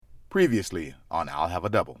Previously on I'll Have a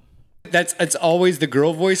Double. It's always the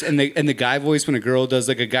girl voice and the guy voice when a girl does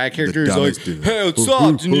like a guy character is like, dumbest dude. "Hey, what's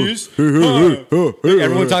up, Denise?" Like,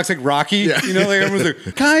 everyone talks like Rocky, you know, like everyone's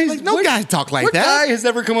like, "Guys, Like, no guy talk like what that." guy has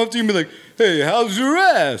ever come up to you and be like, "Hey, how's your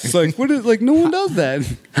ass?" Like, what is like? No one does that.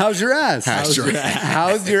 How's your ass? How's your ass?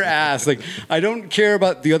 How's your ass? Like, I don't care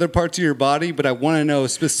about the other parts of your body, but I want to know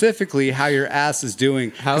specifically how your ass is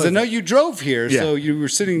doing. Because I know you drove here, so you were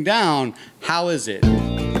sitting down. How is it?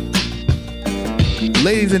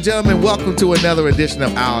 Ladies and gentlemen, welcome to another edition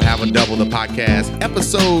of I'll Have a Double, the podcast,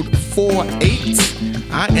 episode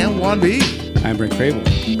 48. I am Juan B. I'm Brent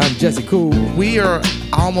Crable. I'm Jesse Cool. We are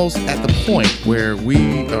almost at the point where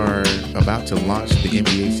we are about to launch the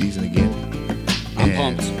NBA season again. I'm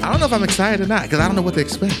pumped. I don't know if I'm excited or not because I don't know what to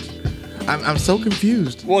expect. I'm so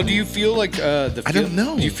confused. Well, do you feel like I don't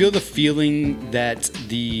know. Do you feel the feeling that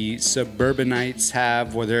the suburbanites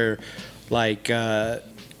have, where they're like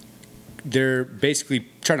they're basically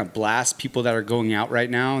trying to blast people that are going out right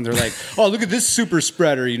now, and they're like, "Oh, look at this super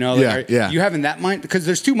spreader," you know? Like, Yeah. You having that mind? Because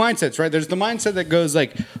there's two mindsets, right? There's the mindset that goes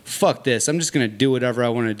like, "Fuck this, I'm just gonna do whatever I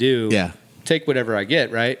want to do." Yeah. Take whatever I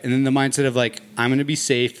get, right? And then the mindset of like, I'm going to be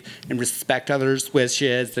safe and respect others'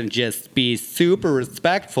 wishes and just be super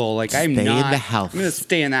respectful. Like, I'm Stay in not. the house. I'm going to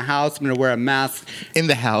stay in the house. I'm going to wear a mask. In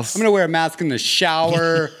the house. I'm going to wear a mask in the shower.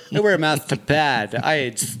 I'm going to wear a mask to bed. I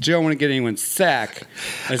just don't want to get anyone sick.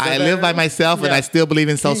 I live by myself, and I still believe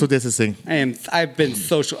in social distancing. I've been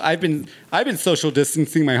social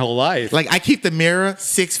distancing my whole life. Like, I keep the mirror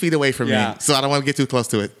 6 feet away from Yeah. me, so I don't want to get too close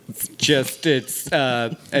to it.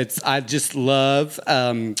 I just love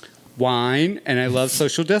wine, and I love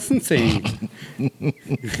social distancing.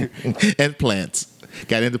 And plants.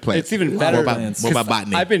 Got into plants. It's even better. What about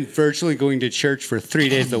botany? I've been virtually going to church for 3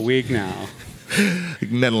 days a week now.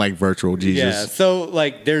 Nothing like virtual, Jesus. Yeah. So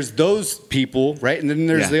like, there's those people, right? And then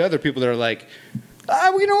there's Yeah. the other people that are like,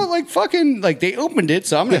 you know what? Like fucking, like they opened it,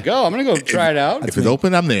 so I'm gonna go. I'm gonna go try it out. If it's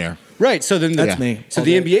open, I'm there. Right. So then That's me. So All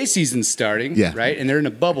the day. NBA season's starting. Yeah. Right. And they're in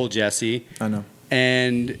a bubble, Jesse. I know.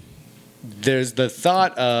 And there's the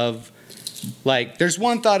thought of, like, there's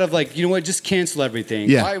one thought of like, you know what? Just cancel everything.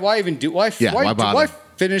 Yeah. Why even do? Why bother? why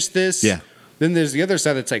finish this? Yeah. Then there's the other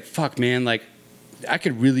side that's like, fuck, man. Like, I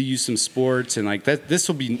could really use some sports, and like that. This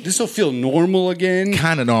will feel normal again.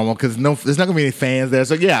 Kind of normal because there's not gonna be any fans there.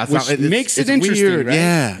 So yeah, Which makes it interesting, weird.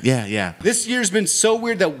 right? Yeah. This year's been so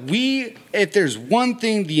weird that if there's one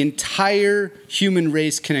thing the entire human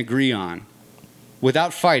race can agree on,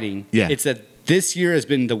 without fighting, it's that this year has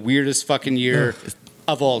been the weirdest fucking year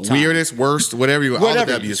of all time. Weirdest, worst, whatever you want. All the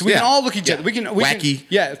Whatever. W's. So we can all look at each other. We can Wacky.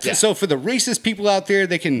 yeah. So for the racist people out there,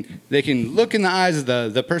 they can look in the eyes of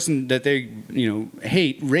the person that they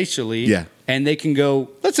hate racially. Yeah. And they can go,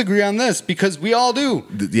 let's agree on this because we all do.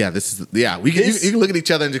 We can. You can look at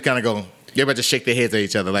each other and just kind of go. Everybody just shake their heads at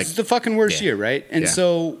each other like This is the fucking worst year, right? And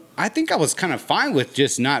so I think I was kind of fine with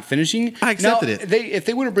just not finishing. I accepted it. If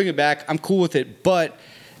they want to bring it back, I'm cool with it. But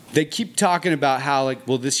they keep talking about how like,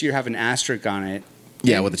 will this year have an asterisk on it?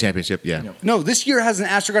 with the championship. Yeah. No, this year has an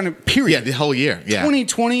asterisk on it. Period. Yeah, the whole year. Yeah.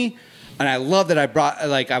 2020, and I love that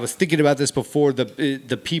I was thinking about this before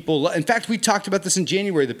the people. In fact, we talked about this in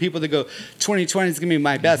January. The people that go, 2020 is gonna be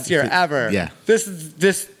my best year ever. Yeah. This is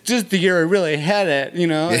just the year I really had it,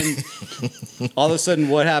 And all of a sudden,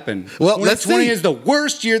 what happened? Well, let's 2020 see. is the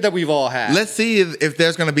worst year that we've all had. Let's see if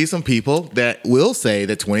there's going to be some people that will say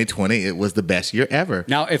that 2020 it was the best year ever.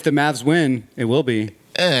 Now, if the Mavs win, it will be.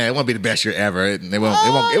 It won't be the best year ever. It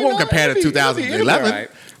won't compare to 2011. Right.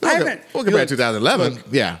 It won't compare to 2011.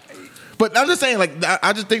 Yeah. But I'm just saying, like,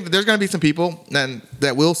 I just think that there's going to be some people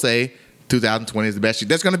that will say 2020 is the best year.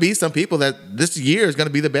 There's going to be some people that this year is going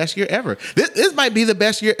to be the best year ever. This might be the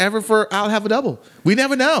best year ever for I'll Have a Double. We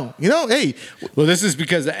never know. Hey. Well, this is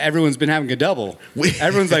because everyone's been having a double.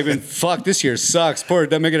 Everyone's like, fuck, this year sucks. Poor,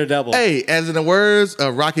 don't make it a double. Hey, as in the words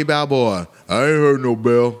of Rocky Balboa, I ain't heard no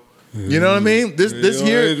bell. You know what I mean? This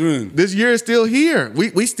year is still here.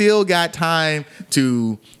 We still got time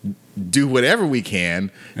to do whatever we can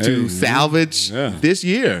to salvage this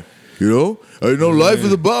year. Life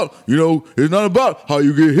is about, it's not about how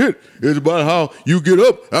you get hit. It's about how you get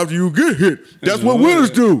up after you get hit. That's what winners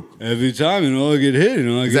do. Every time, I get hit, I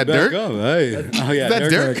Is get that back Dirk? up. Hey. Oh, yeah. Is that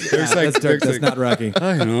Dirk? That's Dirk. That's not Rocky.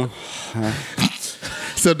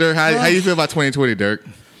 So, Dirk, how you feel about 2020, Dirk?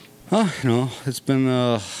 It's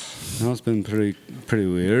been it's been pretty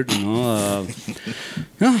weird,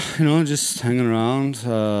 just hanging around,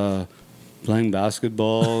 playing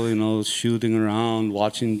basketball, shooting around,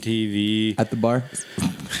 watching TV. At the bar?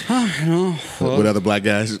 With other black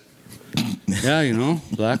guys? Yeah,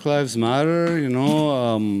 Black Lives Matter,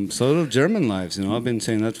 so do German lives, I've been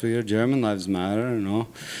saying that for years. German lives matter,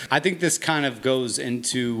 I think this kind of goes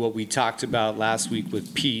into what we talked about last week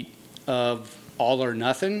with Pete of all or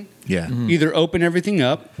nothing. Yeah. Either open everything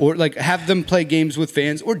up or like have them play games with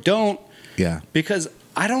fans or don't. Yeah. Because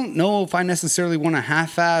I don't know if I necessarily want to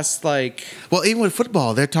half-ass like. Well, even with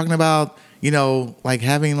football, they're talking about like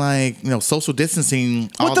having social distancing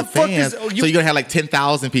all the fuck fans. So you're gonna have like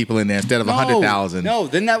 10,000 people in there instead of 100,000. No,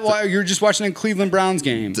 then you're just watching a Cleveland Browns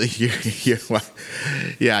game. You're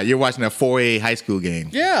watching a 4A high school game.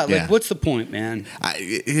 Yeah, what's the point, man?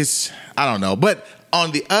 I don't know, but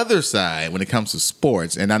on the other side, when it comes to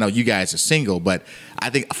sports, and I know you guys are single, but I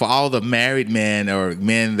think for all the married men or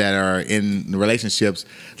men that are in relationships,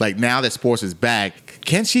 like now that sports is back,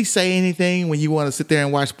 can she say anything when you want to sit there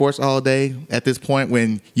and watch sports all day at this point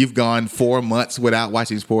when you've gone 4 months without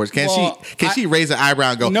watching sports? Can she raise an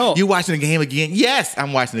eyebrow and go, "No, you watching the game again?" Yes,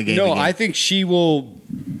 I'm watching the game again. No, I think she will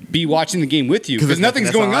be watching the game with you because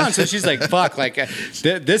nothing's going on. So she's like, fuck, like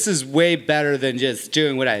this is way better than just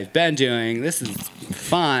doing what I've been doing. This is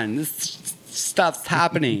fun. This stuff's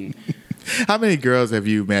happening. How many girls have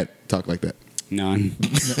you met talk like that? None.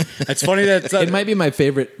 It's funny that it might be my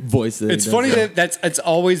favorite voice. It's funny that it's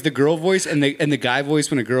always the girl voice and the guy voice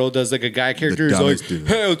when a girl does like a guy character is like,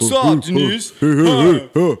 "Hey, what's up, Denise?"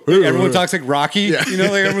 Everyone talks like Rocky, like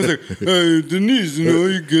everyone's like, "Hey, Denise,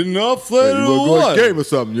 you getting off flat or what? Game or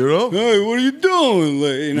something, Hey, what are you doing?"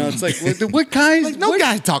 Like, it's like what guy? Like no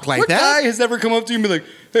guy talk like what that. What guy has ever come up to you and be like,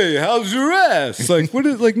 "Hey, how's your ass?" Like, what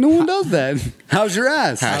is like? No one does that. How's your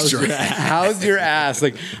ass? How's your ass? How's your ass?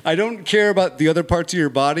 Like, I don't care about the other parts of your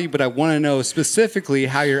body, but I want to know specifically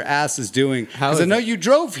how your ass is doing. Because I know you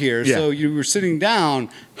drove here, so you were sitting down.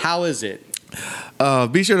 How is it?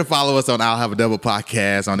 Be sure to follow us on I'll Have a Double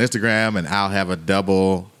Podcast on Instagram and I'll Have a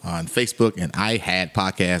Double on Facebook and I Had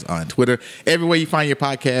Podcast on Twitter. Everywhere you find your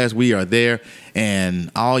podcast, we are there.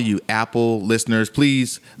 And all you Apple listeners,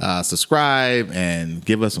 please subscribe and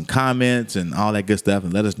give us some comments and all that good stuff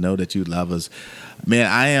and let us know that you love us. Man,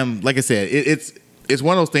 I am, like I said, it's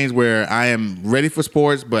one of those things where I am ready for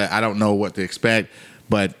sports, but I don't know what to expect.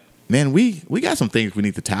 But man, we got some things we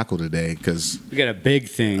need to tackle today because we got a big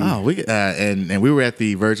thing. Oh, and we were at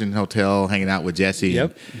the Virgin Hotel hanging out with Jesse.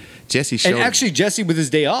 Yep. Jesse showed. And actually, Jesse with his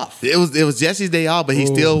day off. It was Jesse's day off, but he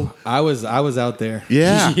still. I was out there.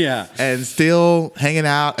 Yeah. Yeah. And still hanging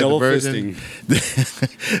out Double at the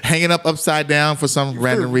Virgin, hanging up upside down for some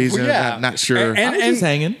random reason. Yeah. I'm not sure. I was just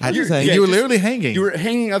hanging. You were literally hanging. You were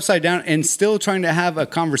hanging upside down and still trying to have a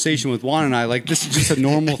conversation with Juan and I. Like, this is just a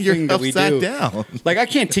normal thing that we do. You're upside down. Like, I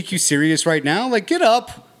can't take you serious right now. Like, get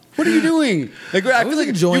up. What are you doing? Like, I was feel like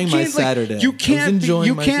enjoying my like, Saturday. You can't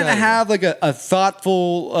have like a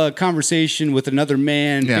thoughtful conversation with another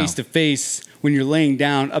man face to face when you're laying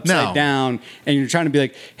down upside down and you're trying to be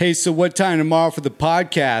like, "Hey, so what time tomorrow for the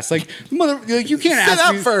podcast?" Like, you can't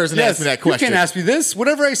ask me first and ask me that question. You can't ask me this.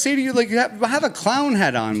 Whatever I say to you, like, have a clown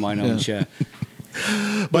hat on. Why don't you?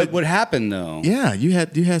 But what happened though? Yeah, you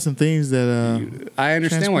had some things that I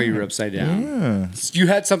understand why you were upside down. Yeah. You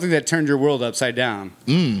had something that turned your world upside down.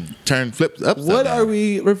 Flipped upside What down. are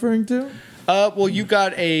we referring to? Well, you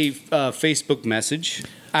got a Facebook message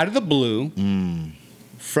out of the blue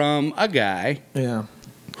from a guy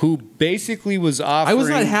who basically was offering. I was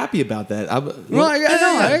not happy about that.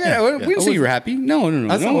 We didn't say you were happy. No.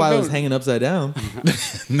 That's not why I was hanging upside down.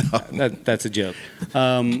 That's a joke.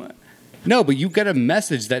 No, but you got a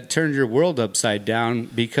message that turned your world upside down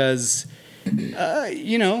because,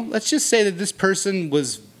 let's just say that this person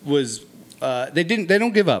was they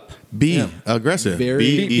don't give up. Be aggressive.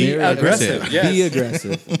 Be aggressive. Yes. Be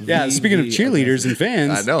aggressive. Yeah. Speaking of cheerleaders and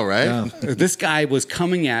fans, I know, right? Yeah. This guy was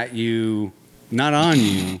coming at you, not on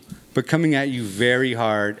you, but coming at you very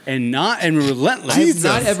hard and relentless. I've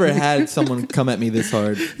not ever had someone come at me this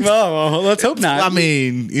hard. Well, let's hope not. I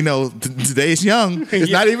mean, today's young. It's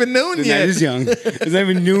not even noon The yet. night is young. It's not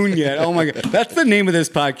even noon yet. Oh my God. That's the name of this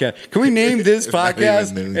podcast. Can we name this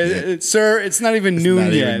podcast? Not even noon yet. Sir, it's not even noon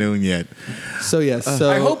Not yet. even noon yet. So yes.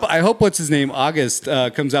 I hope what's his name? August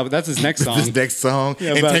comes out, but that's his next song. This next song,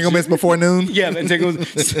 Yeah, Entanglements Before Noon. Yeah,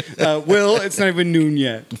 Entanglements. Will, it's not even noon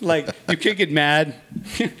yet. Like, you can't get mad.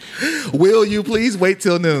 Will you please wait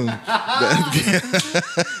till noon?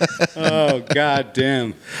 Oh, God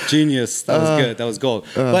damn. Genius. That was good. That was gold.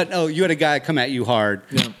 But no, you had a guy come at you hard.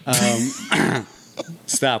 Yeah.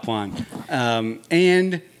 Stop, Juan.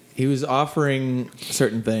 And He was offering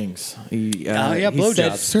certain things. He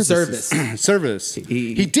blowjobs. said service. Service.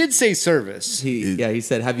 He did say service. He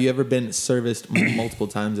said, "Have you ever been serviced multiple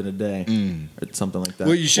times in a day, or something like that?"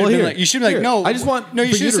 Well, you should have been like, no. I just want no.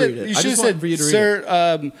 You for you should to have read said, it. you I should have just want said, for you to read it.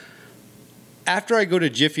 sir. After I go to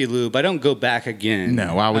Jiffy Lube, I don't go back again.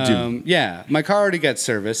 No, why would you? Yeah, my car already got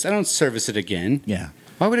serviced. I don't service it again. Yeah.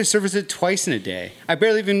 Why would I service it twice in a day? I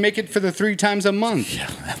barely even make it for the 3 times a month. Yeah,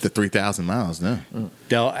 after 3,000 miles, no.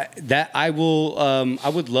 I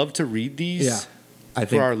would love to read these. Yeah, I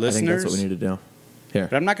think our I think that's listeners. what we need to do. Here,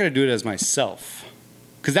 But I'm not going to do it as myself,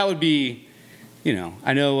 because that would be, I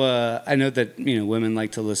know that women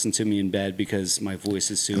like to listen to me in bed because my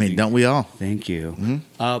voice is I soothing. mean, don't we all? Thank you.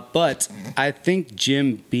 Mm-hmm. But I think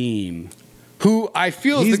Jim Beam, who I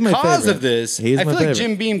feel He's is the my cause favorite. of this, He's I my feel like favorite.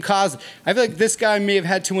 Jim Beam caused. I feel like this guy may have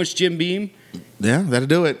had too much Jim Beam. Yeah, that'll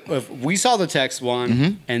do it. If we saw the text one,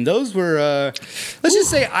 Mm-hmm. and those were. Let's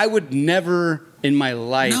just say I would never in my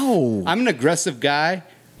life. No. I'm an aggressive guy.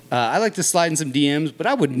 I like to slide in some DMs, but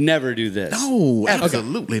I would never do this. No, Ever.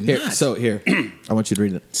 absolutely here. not. So here, I want you to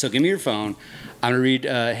read it. So give me your phone. I'm gonna read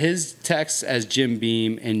his text as Jim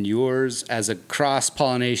Beam and yours as a cross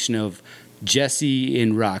pollination of Jesse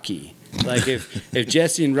and Rocky. Like if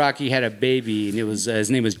Jesse and Rocky had a baby and it was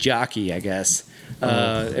his name was Jockey, I guess.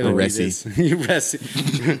 It would be this.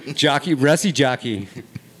 Jockey.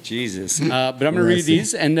 Jesus. But I'm gonna read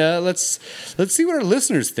these and let's see what our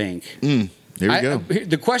listeners think. Here we go.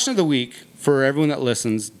 The question of the week for everyone that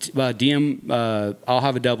listens, DM I'll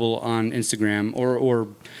Have a Double on Instagram or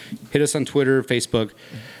hit us on Twitter, Facebook.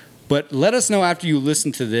 But let us know after you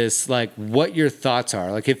listen to this, like what your thoughts are.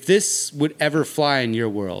 Like if this would ever fly in your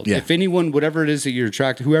world. Yeah. If anyone, whatever it is that you're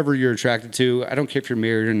attracted, whoever you're attracted to, I don't care if you're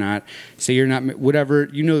married or not, say you're not, whatever,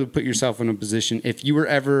 to put yourself in a position. If you were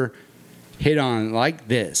ever hit on like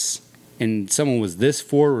this and someone was this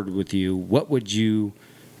forward with you, what would you,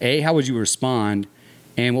 how would you respond?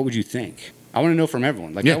 And what would you think? I want to know from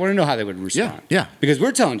everyone. Like, Yeah. I want to know how they would respond. Yeah. Because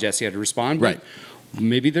we're telling Jesse how to respond. But Right.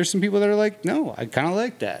 maybe there's some people that are like, no, I kind of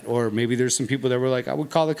like that. Or maybe there's some people that were like, I would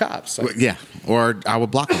call the cops. Like, Yeah, or I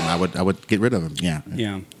would block him. I would get rid of him. Yeah.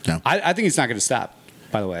 yeah. Yeah. I think it's not going to stop,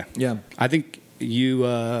 by the way. Yeah. I think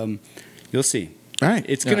you'll see. All right.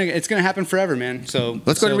 It's gonna happen forever, man. So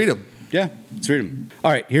Let's go ahead and read them. Yeah, let's read them.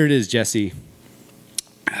 All right, here it is, Jesse.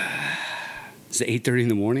 It's 8:30 in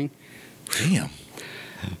the morning. Damn.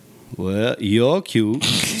 Well, you're cute,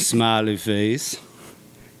 smiley face.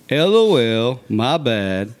 LOL, my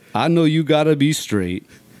bad. I know you gotta be straight.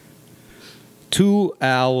 2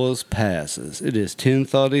 hours passes. It is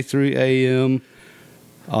 10:33 a.m.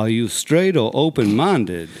 Are you straight or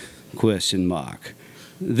open-minded? ?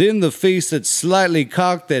 Then the face that's slightly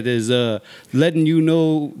cocked that is letting you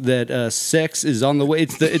know that sex is on the way.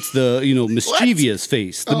 It's the mischievous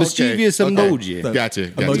face, the Oh, okay. mischievous Okay. emoji. Gotcha.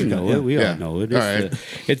 Emoji You know it. We Yeah. all know it. All right.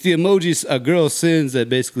 It's the emoji a girl sends that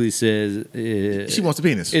basically says She wants a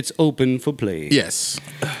penis. it's open for play. Yes.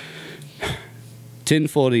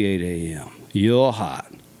 10:48 a.m. You're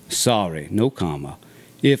hot. Sorry, no comma.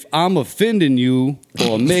 If I'm offending you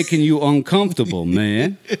or making you uncomfortable,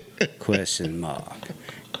 man? ?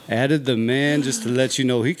 Added the man just to let you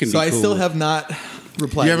know he can So be I cool. still have not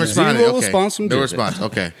replied. You haven't yet. responded. Zero Okay. response from No Jesse. response.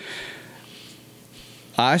 Okay.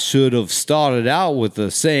 I should have started out with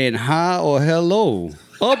a saying hi or hello.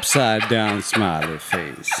 Upside down smiley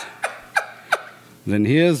face. Then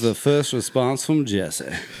here's the first response from Jesse.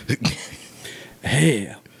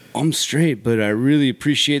 Hey, I'm straight, but I really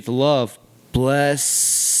appreciate the love.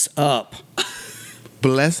 Bless up.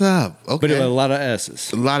 Bless up. Okay. But a lot of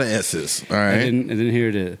S's. A lot of S's. All right. And then here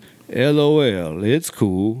it is. LOL, it's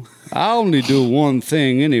cool. I only do one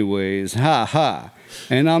thing anyways. Ha ha.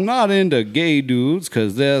 And I'm not into gay dudes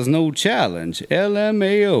because there's no challenge.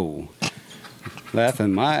 LMAO.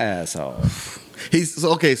 Laughing my ass off.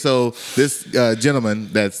 So this gentleman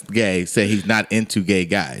that's gay said he's not into gay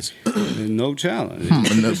guys. No challenge.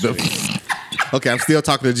 Okay, I'm still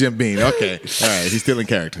talking to Jim Beam. Okay. All right. He's still in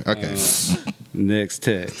character. Okay. Next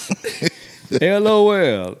text.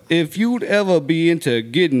 LOL. If you'd ever be into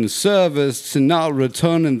getting service and not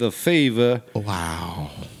returning the favor,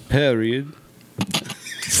 Wow. period.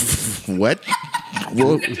 What?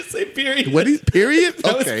 Well, Just say period. what? Period?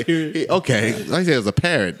 was Okay. period. Okay. I said it was a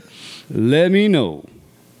parrot. Let me know.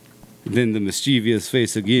 Then the mischievous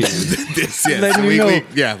face again. Yes, Letting you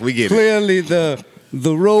know. we get it. Clearly, the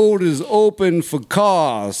road is open for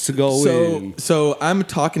cars to go in. So I'm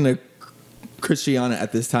talking to Christiana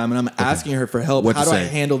at this time, and I'm asking her for help. What How to do I say?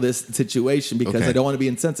 handle this situation? Because Okay. I don't want to be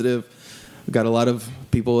insensitive. We've got a lot of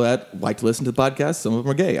people that like to listen to the podcast. Some of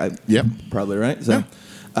them are gay. Yep. Probably, right? So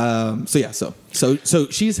So yeah, so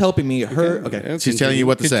she's helping me. Okay. She's telling you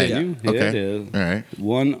what to say. Continue. Yeah. Okay. It is. All right.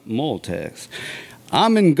 One more text.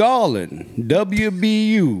 I'm in Garland,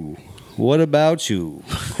 WBU. What about you?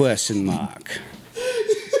 Question mark.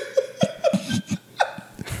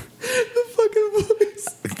 Fucking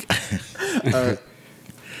voice.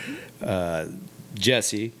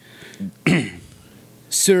 Jesse.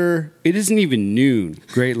 Sir, it isn't even noon.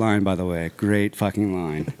 Great line, by the way. Great fucking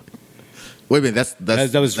line. Wait a minute.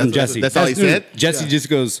 That was from Jesse. That's all he said? Jesse just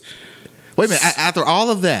goes, Wait a minute. After all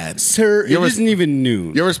of that, Sir, it Your isn't even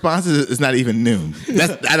noon. your response is not even noon.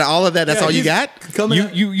 That's out of all of that. That's all you got.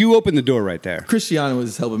 You open the door right there. Christiana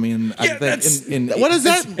was helping me, and Yeah, that's- What is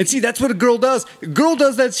that? And see, that's what a girl does. A girl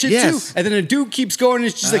does that shit Yes. too. And then a dude keeps going,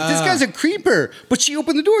 and she's like, "This guy's a creeper." But she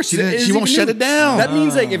opened the door. She won't shut it down. That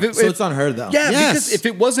means like if it, So it's on her though. Yeah, Yes. because if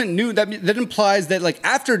it wasn't noon, that implies that like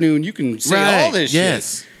afternoon you can say all this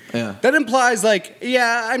Yes. shit. Yeah. That implies like,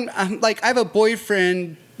 yeah, I'm like I have a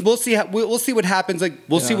boyfriend. We'll see how we'll see what happens. Like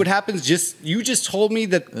we'll see Yeah. what happens. You just told me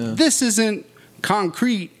that this isn't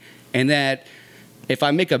concrete, and that if I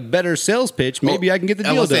make a better sales pitch, maybe I can get the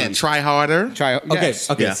And deal what's done. that? Try harder. Try. Okay. Yes.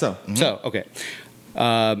 Okay. Yeah. So So okay,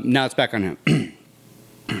 now it's back on him.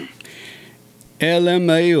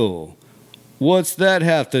 LMAO, what's that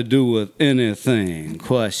have to do with anything?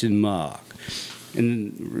 Question mark.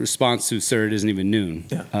 In response to sir, it isn't even noon.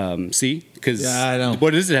 Yeah. See, because Yeah, I know.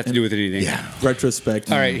 what does it have to do with anything? Yeah.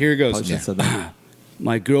 retrospect. All right, here it goes. Probably should've said that.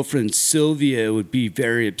 My girlfriend Sylvia would be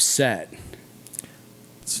very upset.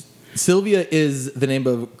 Sylvia is the name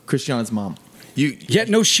of Christiana's mom. You. Yeah,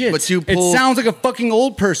 no shit. But you it pulled- sounds like a fucking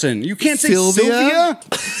old person. You can't say Sylvia?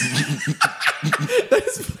 Sylvia.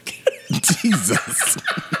 Jesus.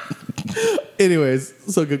 Anyways,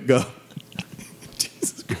 so good go.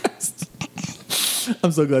 Jesus Christ.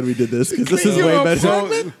 I'm so glad we did this because this is way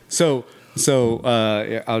better. So,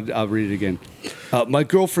 yeah, I'll read it again. My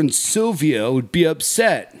girlfriend Sylvia would be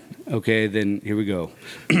upset. Okay, then here we go.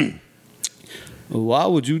 Why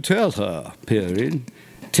would you tell her? Period.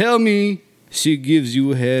 Tell me she gives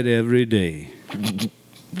you a head every day,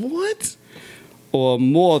 What? or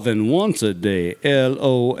more than once a day.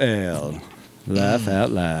 LOL. Laugh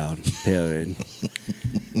out loud. Period.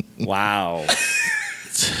 Wow.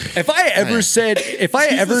 If I ever slid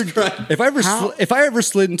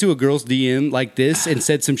into a girl's DM like this and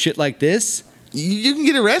said some shit like this, You can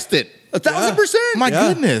get arrested. 1,000%. My Yeah.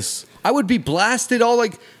 goodness. I would be blasted all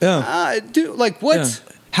like, Yeah. dude, like what? Yeah.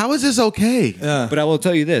 How is this okay? Yeah. But I will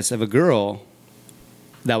tell you this: if a girl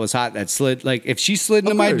that was hot that slid, like if she slid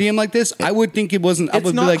into Of my course. DM like this, I would think it wasn't. I It's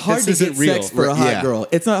would be not like, hard this to isn't get real. sex for a hot Yeah. girl.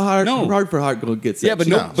 It's not hard, No. hard for a hot girl to get sex. Yeah, but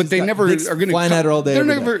no, but they She's got never dicks are going to flying at her all day. They're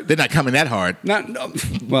every day. never. They're not coming that hard. Not no,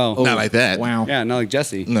 well. Not like that. Wow. Yeah, not like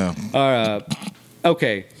Jesse. No.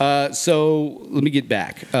 Okay. So let me get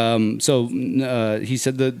back. He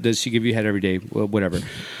said, does she give you head every day? Well, whatever.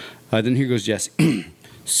 Then here goes Jesse.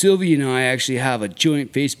 Sylvia and I actually have a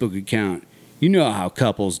joint Facebook account. You know how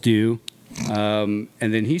couples do. And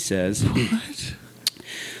then he says,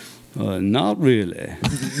 not really.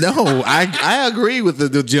 No, I agree with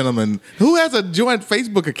the gentleman. Who has a joint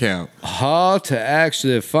Facebook account? Hard to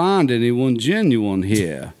actually find anyone genuine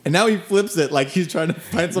here. And now he flips it like he's trying to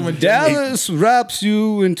find someone. genuine. Dallas wraps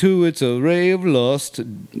you into its array of lust,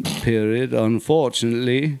 period,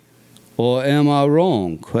 unfortunately. Or am I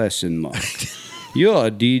wrong? Question mark. You're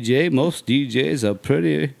a DJ. Most DJs are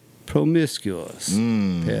pretty promiscuous,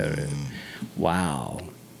 period. Wow.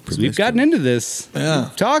 So we've gotten into this. Yeah.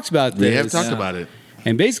 We've talked about this. They have talked Yeah. about it.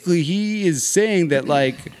 And basically he is saying that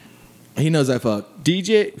like He knows I fuck.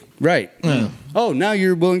 DJ, right. Oh, now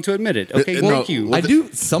you're willing to admit it. Okay, No, thank you. Was I it- do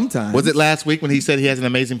sometimes. Was it last week when he said he has an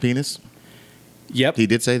amazing penis? Yep. He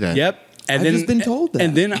did say that. Yep. And I've then, just been told that.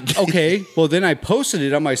 And then, okay, well, then I posted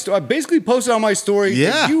it on my story. I basically posted on my story.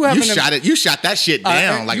 Yeah. You, You shot it. You shot that shit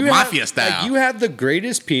down like you mafia have, style. Like, you have the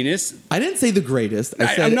greatest penis. I didn't say the greatest.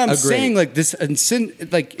 I said I'm a saying great. like this,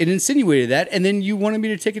 like it insinuated that, and then you wanted me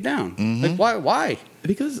to take it down. Mm-hmm. Like why? Why?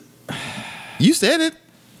 Because You said it.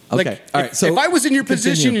 okay. Like, All right. So if I was in your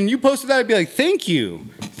position continue. and you posted that, I'd be like, thank you.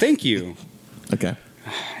 Okay.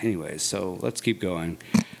 Anyways, so let's keep going.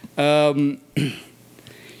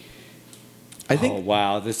 I think. Oh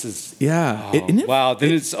wow, this is. Yeah. Oh, Isn't it- wow,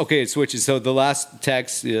 then it's okay. It switches. So the last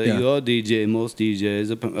text, Yeah. you're DJ, most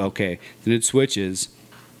DJs. Okay, then it switches.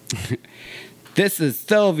 This is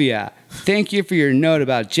Sylvia. Thank you for your note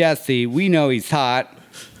about Jesse. We know he's hot.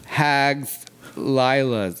 Hags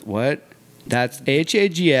Lilas. What? That's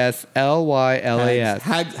HAGS LYLAS.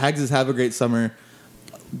 Hags is have a great summer.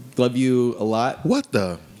 Love you a lot. What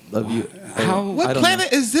the? Love you. How- What I don't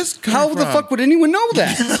planet is this coming How from? the fuck would anyone know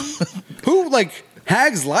that? Who like?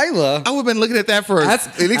 Hags Lila. I would have been looking at that for at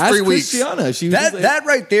least Ask 3 weeks. Christiana. She was That like, that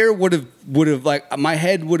right there would have like my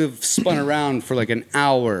head would have spun around for like an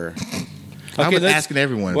hour. I've been let's- asking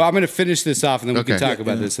everyone. Well, I'm going to finish this off and then we can Okay. talk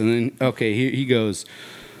about this. And then he goes.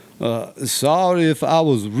 Sorry if I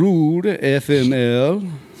was rude,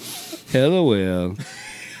 FML. LOL.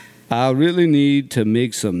 I really need to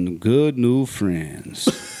make some good new friends.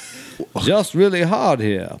 Just really hard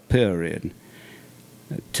here, period.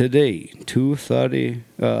 Today,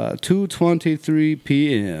 2:23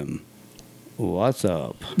 p.m. What's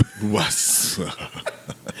up? What's up?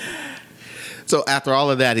 So after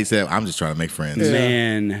all of that, he said, I'm just trying to make friends.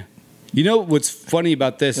 Man. You know what's funny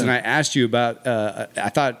about this, and I asked you about, I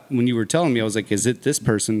thought when you were telling me, I was like, is it this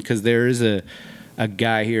person? Because there is a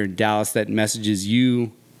guy here in Dallas that messages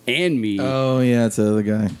you and me. oh yeah, it's the other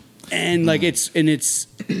guy. And like,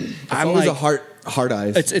 I'm Always like, a hard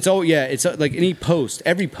eyes. it's like any post,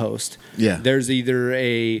 every post. Yeah. There's either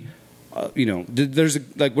there's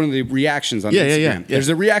like one of the reactions on Yeah, Instagram. yeah. There's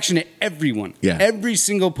a reaction to everyone. Yeah. Every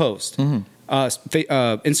single post.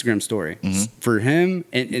 Instagram story for him,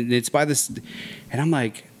 and it's by this, and I'm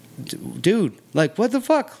like, dude, like what the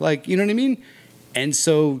fuck, like you know what I mean? And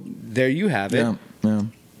so there you have it. yeah.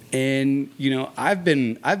 And I've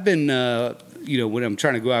been when I'm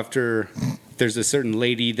trying to go after, there's a certain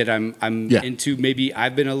lady that I'm Yeah. into. Maybe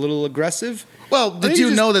I've been a little aggressive. Well, did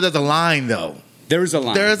you know that there's a line, though? There's a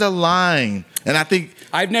line. There's a line. And I think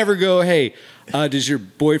I'd never go, hey, does your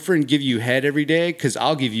boyfriend give you head every day? Because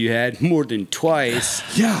I'll give you head more than twice.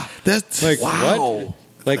 Yeah. that's Like wow. what?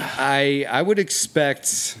 Like I would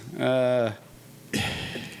expect. I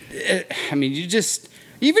mean, you just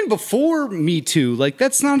even before Me Too, like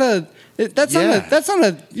that's not a. You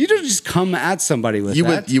don't just come at somebody with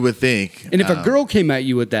that. You would think. And if a girl came at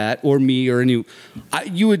you with that, or me, or any,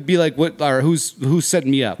 you would be like, "What? Or who's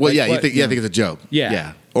setting me up?" Well, Like, yeah, what- think it's a joke. Yeah.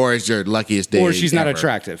 Yeah. Or it's your luckiest day. or she's not ever.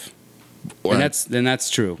 attractive, Or- and that's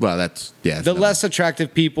true. Well, that's yeah. The no. less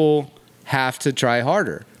attractive people have to try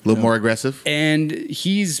harder. a little more aggressive. And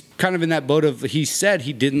he's kind of in that boat of, he said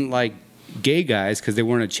he didn't like gay guys because they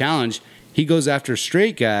weren't a challenge. He goes after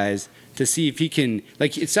straight guys to see if he can,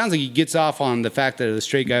 like, it sounds like he gets off on the fact that the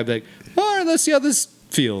straight guy would be like, all right, let's see how this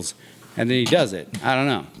feels. And then he does it. I don't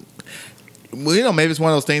know. Well, maybe it's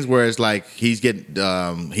one of those things where it's like he's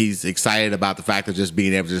excited about the fact of just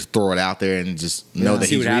being able to just throw it out there and just know that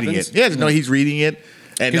See he's what reading happens? it. Yeah, just know he's reading it.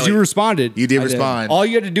 Because you responded. You did I did. respond. All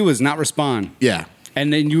you had to do was not respond. Yeah.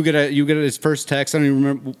 And then you get his first text. I don't even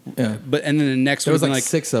remember. Yeah. But and then the next There one was would like like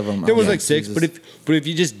 6 of them. There was Yeah, like 6, Jesus. but if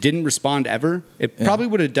you just didn't respond ever, it probably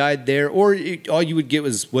would have died there. Or all you would get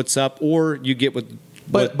was "What's up?" Or you get what.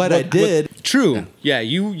 But I did. True. Yeah.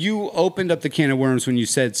 You opened up the can of worms when you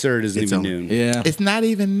said, "Sir, it isn't It's even on. noon." Yeah. It's not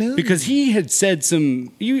even new. Because he had said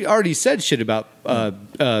you already said shit about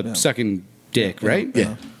sucking dick, right?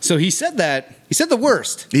 Yeah. So he said that. He said the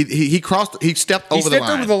worst. he stepped over the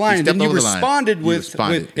line. Over the line. He Then stepped you over the line. responded You with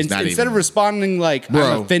responded. It's not instead of even- responding like Bro.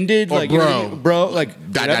 I'm offended, Or like you know what I bro. mean? Bro, like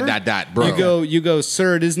Dot, whatever. dot, dot, dot, bro. You go,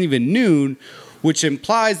 sir. It isn't even noon, which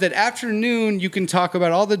implies that after noon you can talk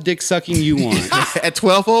about all the dick sucking you want. At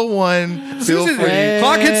 12:01, feel Susan, free.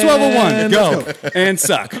 Clock hits 12:01. Go and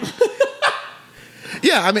suck.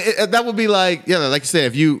 Yeah, I mean that would be like like you said,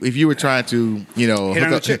 if you were trying to Hit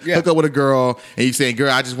on a chick, yeah. hook up with a girl and you saying, "Girl,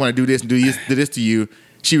 I just want to do this and do this to you,"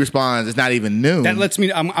 she responds, "It's not even noon." That lets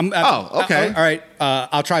me. Oh, okay. All right.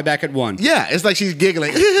 I'll try back at 1. Yeah, it's like she's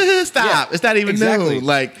giggling. Stop! Yeah, It's not even exactly. noon.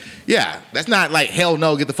 Like, yeah, that's not like hell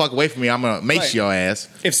no. Get the fuck away from me. I'm gonna mace Right. your ass.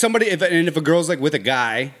 If a girl's like with a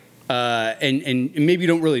guy, and maybe you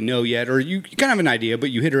don't really know yet, or you kind of have an idea,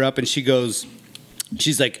 but you hit her up and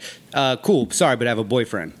she's like, cool, sorry, but I have a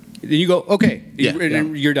boyfriend. Then you go, okay, Yeah.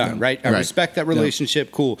 and you're done, right? I Right. respect that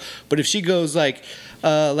relationship, cool. But if she goes like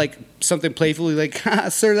something playfully, like,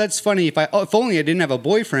 sir, that's funny. If only I didn't have a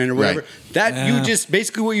boyfriend or whatever. Right. That you just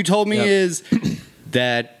basically what you told me is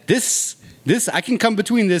that this I can come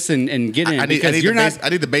between this and get in I need because you're not. I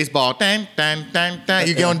need the baseball. Dang, dang, dang, dang.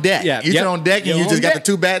 You get on deck. Yeah, You yep. sit on deck and You're you on just got deck.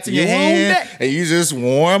 the 2 bats in your You're on hand deck. and you just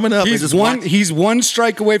warming up. and just watch- He's one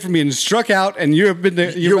strike away from being struck out, and you're about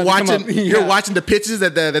to come up. You're watching the pitches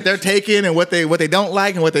that they're taking and what they don't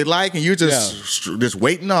like and what they like, and you're just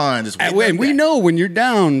waiting on. And we know when you're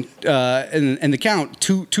down in the count,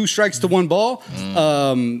 two strikes to 1 ball,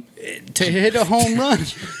 to hit a home run.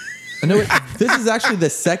 No, this is actually the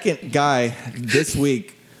second guy this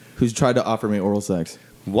week who's tried to offer me oral sex.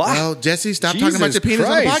 Wow. Well, Jesse, stop talking about Jesus your penis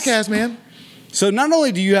Christ. on the podcast, man. So not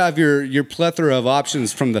only do you have your plethora of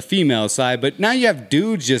options from the female side, but now you have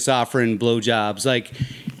dudes just offering blowjobs. Like,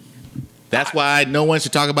 That's why no one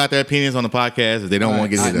should talk about their opinions on the podcast if they don't want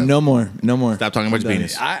to get it up. No more. Stop talking about your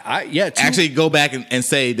penis. Actually, Go back and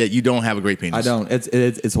say that you don't have a great penis. I don't.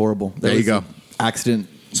 It's horrible. There you go. an Accident.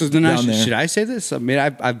 So then down there. should I say this? I mean,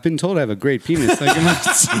 I've been told I have a great penis. Like, am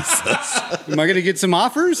I going to get some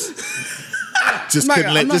offers? Just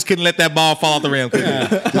couldn't let that ball fall off the rim.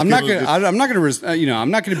 I'm not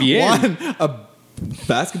going to be in. A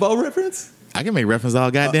basketball reference? I can make reference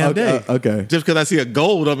all goddamn day. Okay. Just because I see a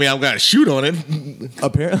goal don't mean I'm going to shoot on it.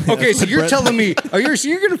 Apparently. Okay, so you're telling me,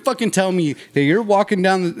 you're going to fucking tell me that you're walking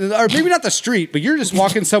down, or maybe not the street, but you're just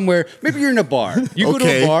walking somewhere. Maybe you're in a bar. You go to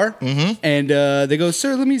a bar, and they go,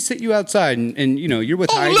 "Sir, let me sit you outside," and you're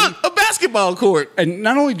with Heidi. Look, a basketball court. And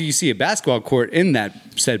not only do you see a basketball court in that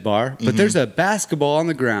said bar, but there's a basketball on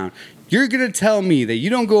the ground. You're going to tell me that you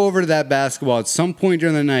don't go over to that basketball at some point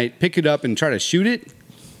during the night, pick it up, and try to shoot it?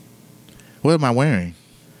 What am I wearing?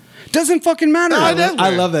 Doesn't fucking matter.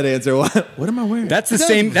 I love that answer. What am I wearing? That's the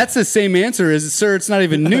same. That's the same answer as, sir, it's not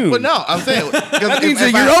even noon. But no, I'm saying that means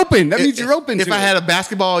that you're open. That means you're open. If I had a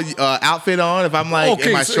basketball outfit on, if I'm like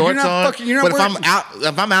in my shorts on,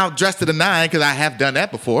 if I'm out dressed to the nine, because I have done that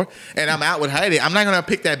before, and I'm out with Heidi, I'm not gonna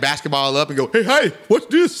pick that basketball up and go, "Hey, what's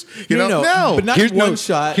this?" No. But not one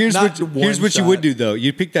shot. Here's what you would do though.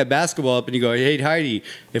 You'd pick that basketball up and you go, "Hey, Heidi,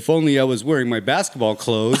 if only I was wearing my basketball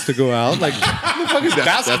clothes to go out." Like, what the fuck is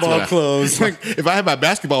basketball clothes? Like, if I had my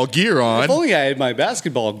basketball gear on. If only I had my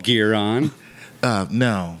basketball gear on.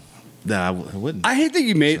 No, I wouldn't. I hate that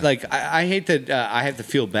you made I hate that I have to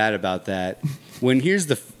feel bad about that. When here's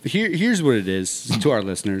what it is to our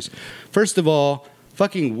listeners. First of all,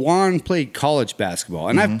 fucking Juan played college basketball,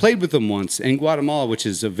 and I've played with him once in Guatemala, which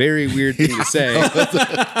is a very weird thing to say.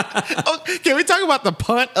 Can we talk about the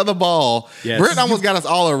punt of the ball? Yes. Brent almost got us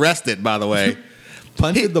all arrested, by the way.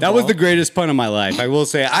 Punted the That ball. was the greatest punt of my life. I will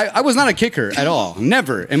say, I was not a kicker at all.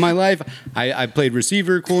 Never in my life. I played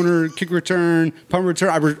receiver, corner, kick return, punt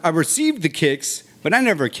return. I received the kicks, but I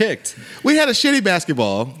never kicked. We had a shitty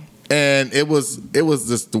basketball, and it was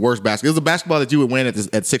just the worst basketball. It was a basketball that you would win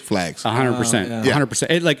at Six Flags. 100%.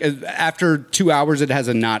 100%. After 2 hours, it has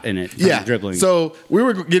a knot in it. Yeah. Dribbling. So we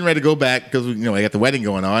were getting ready to go back because we got the wedding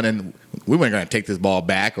going on, and we weren't going to take this ball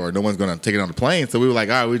back, or no one's going to take it on the plane. So we were like,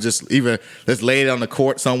 all right, let's lay it on the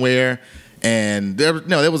court somewhere. And there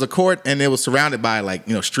was a court, and it was surrounded by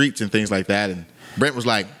streets and things like that. And Brent was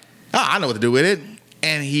like, I know what to do with it,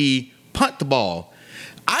 and he punt the ball.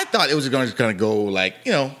 I thought it was going to go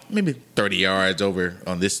maybe 30 yards over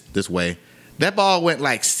on this way. That ball went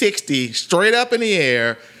 60 straight up in the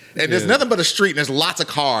air, and there's nothing but a street, and there's lots of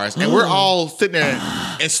cars, and we're all sitting there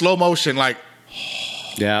in slow motion,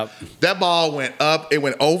 yeah. That ball went up, it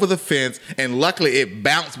went over the fence, and luckily it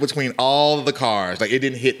bounced between all of the cars. It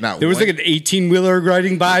didn't hit not There was one. an 18-wheeler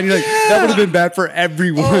riding by, and you're like, that would have been bad for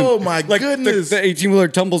everyone. Oh, my goodness. The 18-wheeler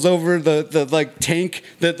tumbles over the tank,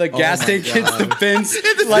 the gas tank hits the fence,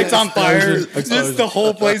 lights on fire. Just the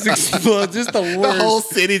whole place explodes. Just the worst. The whole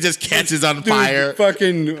city just catches on fire.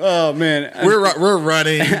 Fucking, oh, man. We're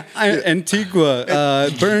running.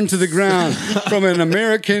 Antigua burned to the ground from an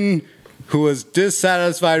American who was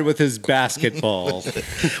dissatisfied with his basketball.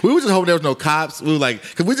 We were just hoping there was no cops. We were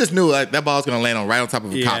because we just knew that ball was going to land right on top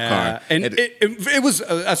of a cop car. And it was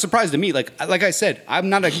a surprise to me. Like I said, I'm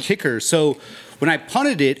not a kicker, so when I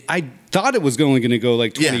punted it, I thought it was only going to go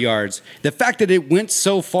 20 yards. The fact that it went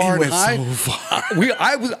so far and high,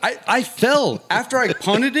 I fell after I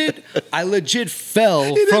punted it. I legit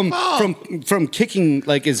fell from kicking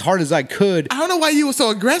as hard as I could. I don't know why you were so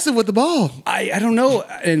aggressive with the ball. I don't know,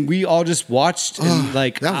 and we all just watched and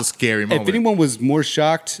that was a scary moment. If anyone was more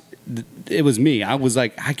shocked, it was me. I was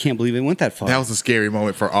like, I can't believe it went that far. That was a scary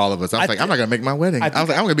moment for all of us. I was I'm not going to make my wedding. I was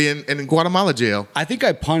I'm going to be in Guatemala jail. I think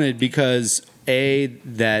I punted because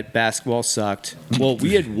that basketball sucked. Well,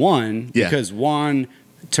 we had won because Juan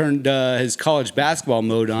turned his college basketball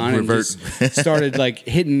mode on and just started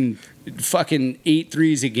hitting fucking 8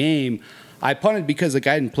 threes a game. I punted because I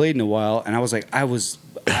hadn't played in a while, and I was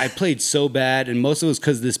I played so bad, and most of it was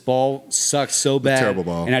because this ball sucked so bad. Terrible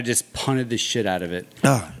ball. And I just punted the shit out of it.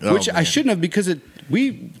 Which I shouldn't have, because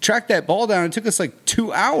we tracked that ball down. It took us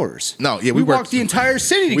 2 hours. No, yeah, we walked the entire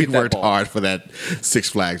city to get that ball. We worked hard for that Six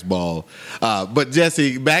Flags ball. But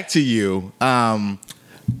Jesse, back to you. What are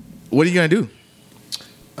you gonna do?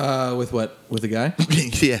 With what? With the guy?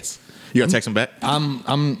 Yes. You gonna text him back? I'm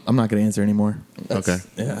not gonna answer anymore. Okay.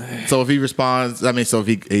 Yeah. So if he responds, so if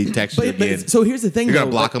he texts you again, so here's the thing. You're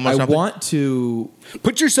gonna block him or something? I want to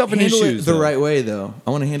put yourself in his handle shoes it the right way, though.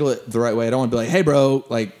 I want to handle it the right way. I don't want to be like, hey, bro,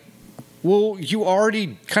 Well, you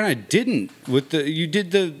already kind of didn't with the you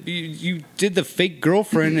did the fake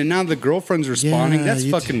girlfriend, and now the girlfriend's responding. Yeah, That's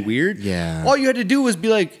you fucking weird. Yeah. All you had to do was be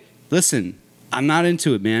like, listen, I'm not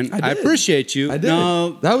into it, man. I did. appreciate you. I did.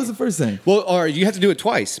 No. That was the first thing. Well, or you have to do it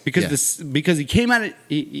twice because Yeah. because he came at it.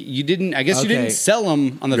 You didn't. I guess you Okay. didn't sell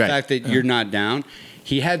him on the Right. fact that you're not down.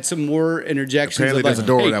 He had some more interjections. Apparently of like, there's a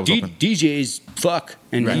door hey, that was open. DJ's fuck,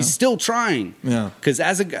 and Right. he's still trying. Yeah. Because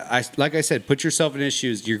as a guy, like I said, put yourself in his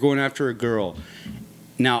shoes. You're going after a girl.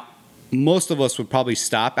 Now, most of us would probably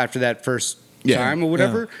stop after that first Yeah. time or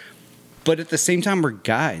whatever. But at the same time, we're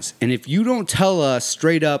guys, and if you don't tell us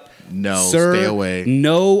straight up, No, sir, stay away.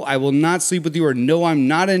 no, I will not sleep with you, or no, I'm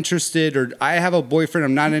not interested, or I have a boyfriend,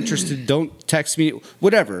 I'm not interested. Don't text me,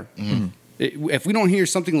 whatever. Mm-hmm. If we don't hear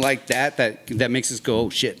something like that makes us go, oh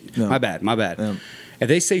shit, No. my bad. Yeah. If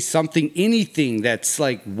they say something, anything that's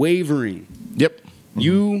like wavering, Yep.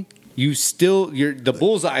 you still, the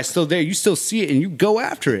bullseye is still there. You still see it, and you go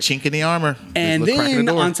after it. Chink in the armor. And Just a crack in then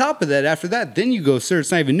the door. on top of that, after that, then you go, sir, it's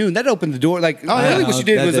not even noon. That opened the door. Like, yeah. really what you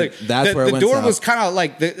did That- was that- like, that's where it the went door south. was kind of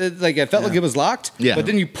like, like it felt like it was locked. Yeah. But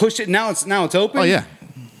then you push it. Now it's open. Oh yeah.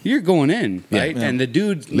 You're going in, Yeah. right? Yeah. And the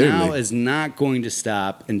dude Literally. now is not going to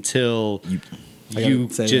stop until I you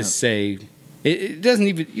gotta say just say. It doesn't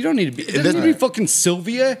even. You don't need to be. It doesn't need to be fucking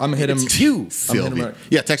Sylvia. I'm gonna hit him. It's you. I'm hitting Sylvia. him.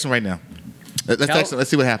 Yeah, text him right now. Let's Tell- text him. Let's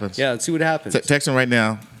see what happens. Yeah. Let's see what happens. Text him right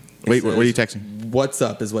now. Wait, what are you texting? What's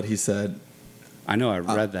up is what he said. I know. I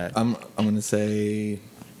read that. I'm gonna say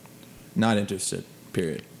not interested.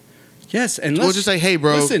 Period. Yes, and We'll just say, hey,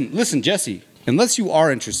 bro. Listen, Jesse. Unless you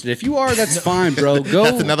are interested, if you are, that's fine, bro. Go.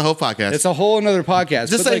 That's another whole podcast. It's a whole another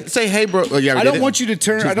podcast. Just But, say, hey, bro. Oh, yeah, I don't want you to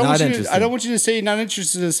turn. Just I don't not want you. interested. I don't want you to say not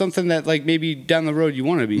interested in something that like maybe down the road you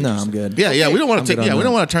want to be. No, interested. I'm good. Yeah, we don't want I'm to good take. Yeah, on we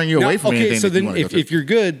don't that. want to turn you away Now, from okay, anything. so that you then wanna go if through. you're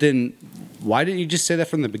good, then why didn't you just say that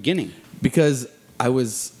from the beginning? Because I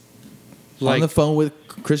was on Like- the phone with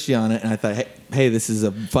Christiana, and I thought, hey, this is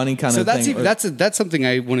a funny kind So of that's thing. that's something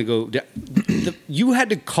I want to go. You had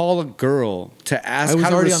to call a girl to ask I was how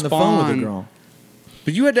to already on respond. the phone with the girl.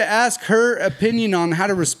 But you had to ask her opinion on how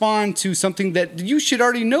to respond to something that you should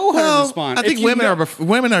already know how to Well, respond. I think If you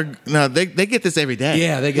women are no, they get this every day.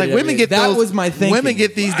 Yeah, they get like it women every get day. That those. was my thinking. Women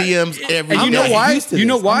get these DMs every And you day. know not why? used to You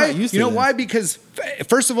know this. I'm why? not used You to know this. why? Because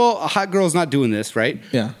first of all, a hot girl's not doing this, right?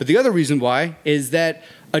 Yeah. But the other reason why is that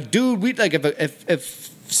a dude, we like if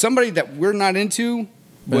somebody that we're not into,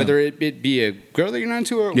 whether it be a girl that you're not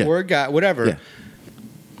into or a guy, whatever. Yeah.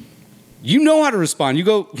 You know how to respond. You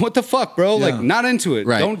go, what the fuck, bro? Yeah. Like, not into it.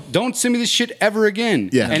 Right. Don't send me this shit ever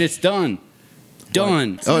again. Yeah. And it's done.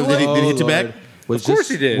 Done. Oh, did he hit you back? Was Of course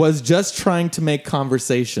just, he did. Was just trying to make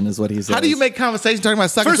conversation, is what he said. How do you make conversation talking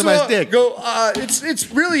about sucking First of somebody's all, dick? go.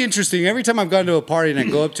 It's really interesting. Every time I've gone to a party and I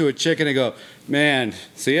go up to a chick and I go, "Man,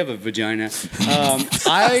 so you have a vagina?"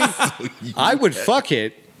 I would fuck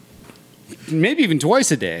it, maybe even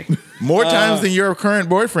twice a day. More times than your current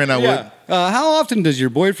boyfriend, I would. Yeah. How often does your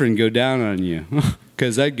boyfriend go down on you?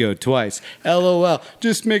 Because I'd go twice. LOL.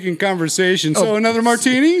 Just making conversation. So another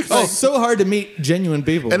martini? Oh, it's so hard to meet genuine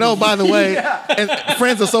people. And oh, by the way, and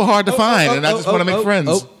friends are so hard to find, and I just want to make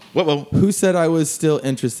friends. Whoa. Who said I was still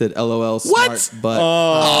interested? LOL. Smart, What? But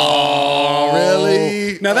Oh,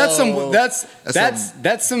 really? Now that's Oh.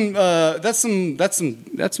 that's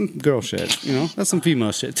some girl shit. You know, that's some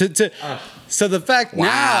female shit. So the fact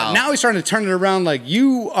Wow. now he's trying to turn it around like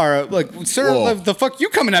you are like, sir, Whoa. the fuck you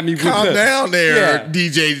coming at me with? Calm down there, Yeah.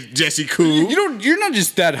 DJ Jesse Cool. You're not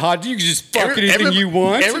just that hot. You can just fuck anything you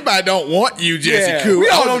want. Everybody don't want you, Jesse Yeah. Cool. We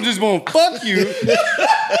all don't just want to fuck you.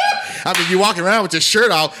 I mean, you walking around with your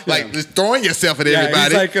shirt off, like just throwing yourself at Yeah, everybody.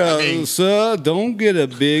 he's like, I mean, sir, don't get a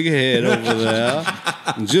big head over there.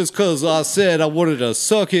 Just because I said I wanted to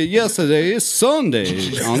suck it yesterday, it's Sunday.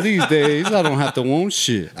 On these days, I don't have to want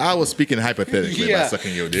shit. I was speaking hypothetically about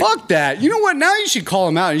sucking your dick. Fuck that. You know what? Now you should call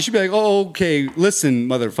him out. You should be like, oh, okay, listen,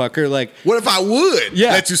 motherfucker. Like, What if I would Yeah.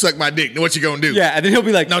 let you suck my dick? What you gonna do? yeah. And then he'll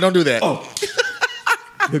be like, No, don't do that.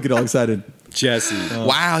 he'll get all excited. Jesse.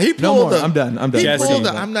 Wow, he No pulled more. the. I'm done. I'm done. He Jesse. pulled the.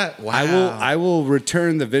 I'm not. Wow. I will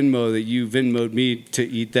return the Venmo that you Venmoed me to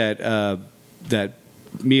eat that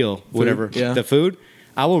meal, whatever. yeah. The food.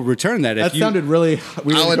 I will return that. That If you, sounded really.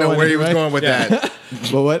 We I were don't know going where he was anyway. going with Yeah. that.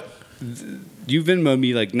 But what? you Venmo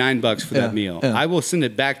me like $9 for Yeah, that meal. yeah. I will send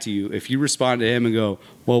it back to you if you respond to him and go,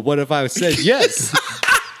 well, what if I said yes?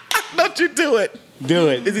 Don't you do it? Do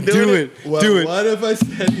it. Is he doing do it? Well, do it. What if I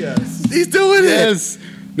said yes? He's doing it. Yes.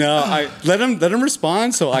 No, I let him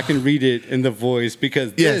respond so I can read it in the voice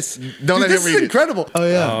because Yes. this Don't let this him is read it. incredible. Oh,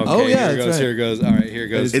 yeah. okay, Oh, yeah, Here it that's goes. right. Here it goes. All right. Here it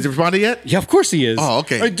goes. Is it responded yet? Yeah, of course he is. Oh,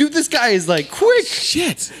 okay. Like, dude, this guy is like quick.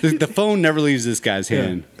 Shit. The phone never leaves this guy's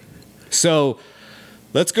hand. So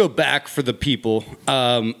let's go back for the people.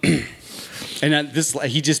 And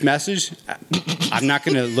he just messaged. I'm not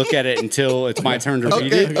going to look at it until it's my turn to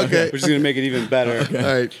read it. Okay. Which is going to make it even better. All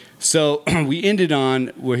right. So we ended on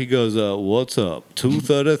where he goes, "What's up?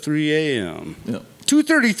 2:33 a.m." Yeah.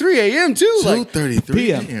 2:33 a.m. too. Like, 2:33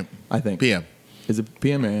 PM, I think. PM. Is it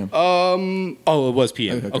PM or AM? oh, it was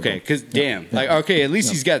PM. Okay, Okay, because damn, Yeah. like okay, at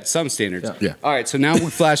least he's got some standards. Yeah. All right, so now we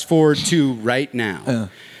flash forward to right now.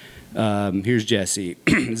 Here's Jesse.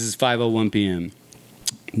 This is 5:01 p.m.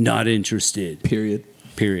 Not interested. Period.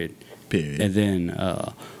 Period. Period. And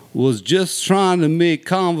then was just trying to make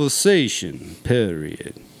conversation.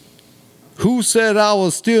 Period. Who said I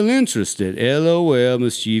was still interested? LOL,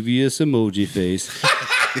 mischievous emoji face.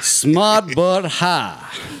 Smart but high.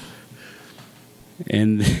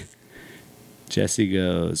 And Jesse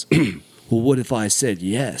goes, well, what if I said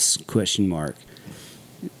yes? Question mark.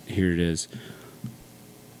 Here it is.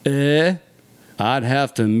 I'd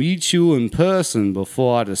have to meet you in person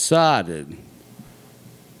before I decided.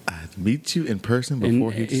 I'd meet you in person And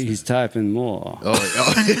before he's typing more.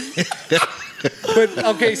 Oh. But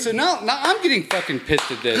okay, so now I'm getting fucking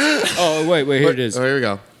pissed at this. Oh wait, here it is. Oh, here we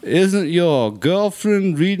go. Isn't your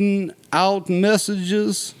girlfriend reading out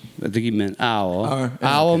messages? I think he meant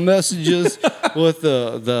our messages with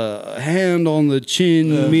the hand on the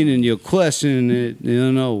chin, meaning you're questioning it.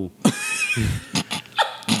 You know.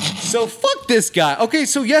 So fuck this guy. Okay,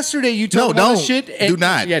 so yesterday you told him all this shit. Do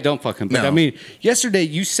not. Yeah, don't fuck him. But No. I mean, yesterday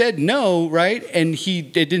you said no, right? And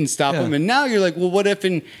it didn't stop him. And now you're like, well, what if?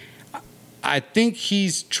 And I think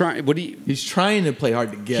he's trying. He's trying to play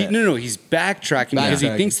hard to get. No, he's backtracking because he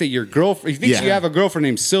thinks that your girlfriend. He thinks Yeah. you have a girlfriend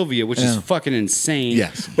named Sylvia, which is Yeah. fucking insane.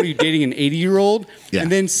 Yes. What are you dating, an 80-year-old? Yeah.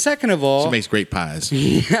 And then second of all, She makes great pies.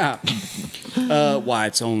 yeah. Why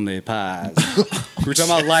it's only pies. We were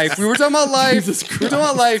talking about life. We were talking about life. Jesus We were talking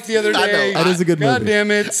about life the other I know. day. That is a good God movie.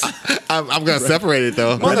 damn it. I'm going to separate it,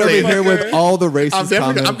 though. Right over here with all the racist I'm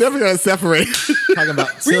definitely comments going to separate. talking about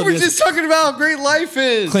We were Sylvia's just talking about how great life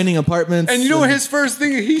is. cleaning apartments. And you know what his first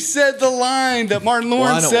thing? He said the line that Martin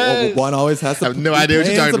Lawrence said. Juan always has to. I have no idea what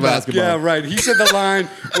you're play talking some about. basketball. Yeah, right. He said the line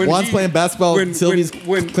when Juan's he- playing basketball. when- Sylvie's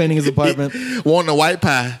when- cleaning his apartment. Wanting a white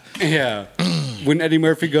pie. Yeah. When Eddie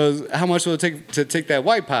Murphy goes, how much will it take to take that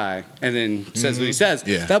white pie? And then says what he says.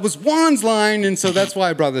 Yeah. That was Juan's line, and so that's why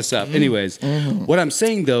I brought this up. Anyways, what I'm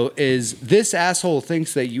saying though is this asshole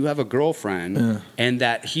thinks that you have a girlfriend and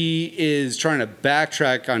that he is trying to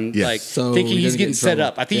backtrack on Yes. like So thinking he he's doesn't getting get in set trouble.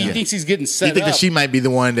 up. I think Yeah. he thinks he's getting set You think up. that she might be the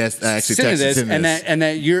one that's actually Sending this, texting and this?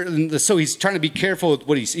 that you're so he's trying to be careful with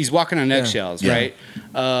what he's walking on eggshells, Yeah. right?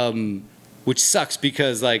 Which sucks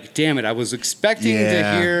because like, damn it, I was expecting to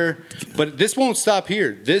Yeah. hear, but this won't stop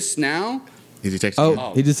here. This now, Is he texting Oh,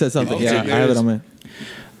 you? he just said something. Okay, Yeah, I there have it it on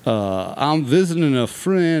my. I'm visiting a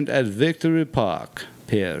friend at Victory Park.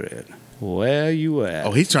 Period. Where you at?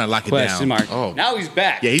 Oh, he's trying to lock it Question down. mark. Oh, Now he's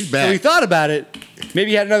back. Yeah, he's back. So he thought about it.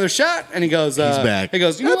 Maybe he had another shot, and he goes, back. He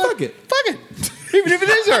goes, you know what? Fuck it. Fuck it. Even if it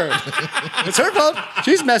is her, it's her fault.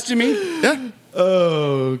 She's messaging me. yeah.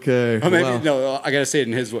 Oh, okay. Or maybe Wow. no, I gotta say it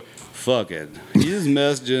in his voice. Fuck it. He's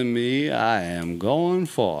messaging me. I am going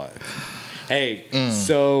for it. Hey,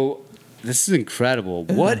 so this is incredible.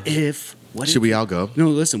 What if? Should we all go? No,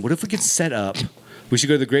 listen. What if we could set up? We should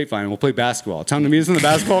go to the Grapevine and we'll play basketball. Tell him to meet us on the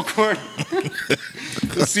basketball court.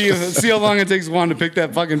 see how long it takes Juan to pick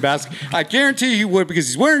that fucking basket. I guarantee he would because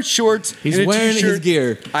he's wearing shorts. He's and a wearing his t-shirt.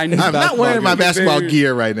 gear. I know. I'm not wearing my basketball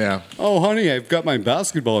gear right now. Oh, honey, I've got my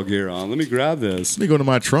basketball gear on. Let me grab this. Let me go to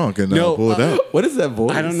my trunk and No, pull it out. What is that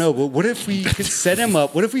voice? I don't know, but what if we could set him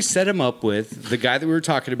up? What if we set him up with the guy that we were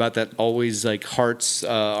talking about that always like hearts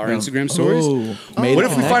our Instagram stories? Oh, made What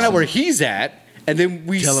a if we find connection. out where he's at, and then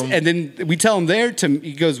we Tell him- and then we tell him there to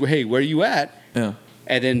he goes, hey, where are you at? Yeah.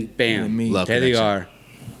 And then bam, And me. Love there they connection. are.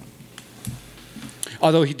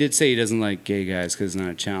 Although he did say he doesn't like gay guys because it's not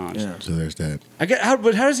a challenge. Yeah. So there's that.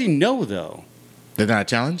 But how does he know though? They're not a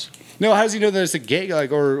challenge? No, how does he know that it's a gay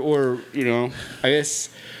like or you know? I guess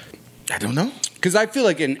I don't know. because I feel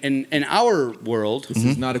like in our world, This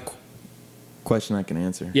is not a question I can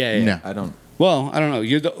answer. yeah. No. I don't. Well, I don't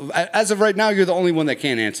know. As of right now, you're the only one that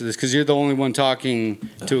can answer this because you're the only one talking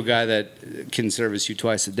to a guy that can service you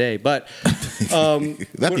twice a day. But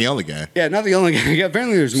Not the only guy. yeah, not the only guy. Yeah,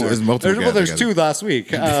 apparently, there's more. there's multiple guys there's that two last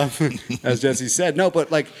week, as Jesse said. No,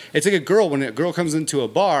 but like it's like a girl when a girl comes into a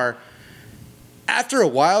bar. After a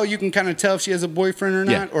while, you can kind of tell if she has a boyfriend or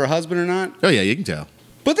not, Yeah. or a husband or not. Oh, yeah, you can tell.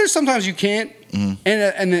 But there's sometimes you can't.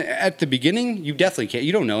 And at the beginning, you definitely can't.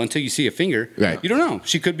 You don't know until you see a finger. Right. You don't know.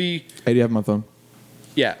 She could be. Hey, do you have my phone?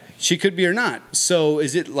 Yeah, she could be or not. So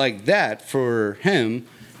is it like that for him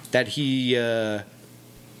that he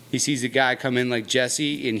he sees a guy come in like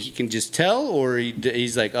Jesse, and he can just tell, or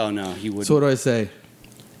he's like, oh no, he wouldn't. So what do I say?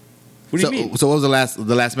 What do you mean? So what was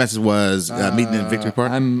the last message was meeting in Victory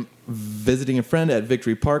Park? I'm visiting a friend at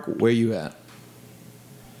Victory Park. Where you at?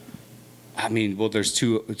 I mean, well, there's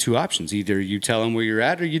two options. Either you tell him where you're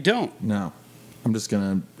at, or you don't. No, I'm just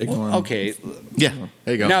gonna ignore him. Okay. Yeah,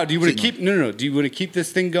 there you go. Now, do you want to keep? No. Do you want to keep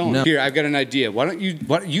this thing going? No. Here, I've got an idea. Why don't you?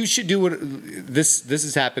 What you should do? What this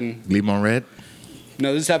has happened. Leave 'em on red.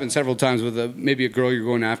 No, this happened several times with maybe a girl you're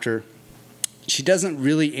going after. She doesn't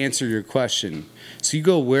really answer your question, so you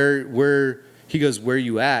go where he goes. Where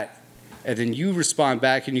you at? And then you respond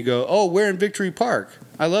back and you go, oh, we're in Victory Park.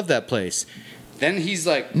 I love that place. Then he's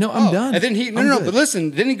like, No, I'm done. And then I'm no, good. but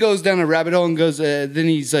listen. Then he goes down a rabbit hole and goes. Then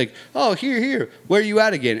he's like, oh, here. Where are you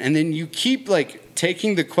at again? And then you keep like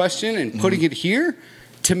taking the question and putting it here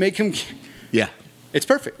to make him. Yeah. It's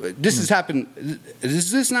perfect. This has happened.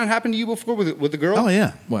 Has this not happened to you before with a girl? Oh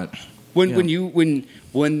yeah. What? When Yeah.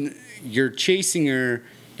 when you're chasing her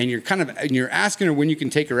and you're asking her when you can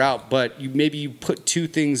take her out, but you put two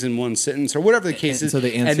things in one sentence or whatever the case is. so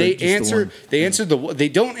they and answer just the one. they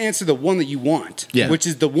don't answer the one that you want. Yeah. Which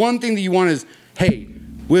is the one thing that you want is, hey,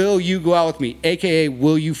 will you go out with me? AKA,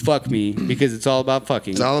 will you fuck me? Because it's all about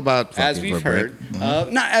fucking. It's all about as fucking we've for heard.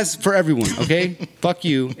 Brett. Not as for everyone, okay? Fuck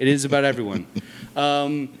you. It is about everyone.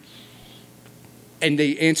 And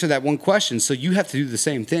they answer that one question, so you have to do the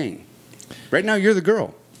same thing. Right now, you're the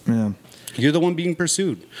girl. Yeah. You're the one being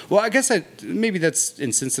pursued. Well, I guess maybe that's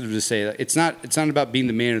insensitive to say. It's not about being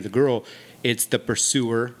the man or the girl. It's the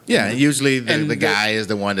pursuer. Yeah, and usually And the guy is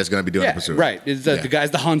the one that's going to be doing the pursuit. right. The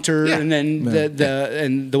guy's the hunter, Yeah. and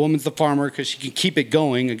then the woman's the farmer because she can keep it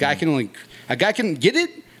going. A guy can get it,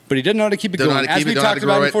 but he doesn't know how to keep it Don't know going. how to As keep we it, don't know how talked to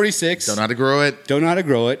grow about in it. 46. Don't know how to grow it. Don't know how to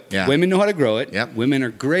grow it. Yeah. Women know how to grow it. Yep. Women are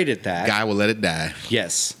great at that. Guy will let it die.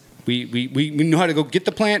 Yes. We know how to go get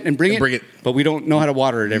the plant and bring bring it. but we don't know how to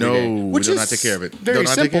water it every day. No, we Which don't is know how to take care of it. Very Don't know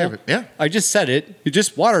how to take simple. care of it. Yeah. I just said it. You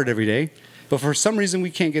just water it every day. But for some reason,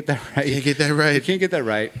 we can't get that right. Can't get that We right. can't get that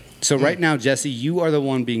right. So right now, Jesse, you are the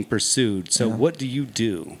one being pursued. So what do you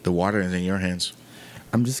do? The water is in your hands.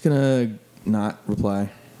 I'm just gonna not reply.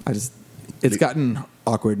 It's gotten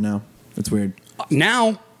awkward now. It's weird.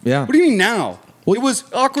 Now? Yeah. What do you mean now? Well- it was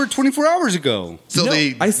awkward 24 hours ago. So No,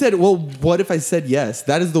 they. I said, well, what if I said yes?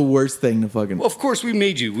 That is the worst thing to fucking. Well, of course, we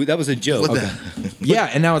made you. That was a joke. What the- Yeah,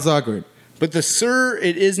 and now it's awkward. But the sir,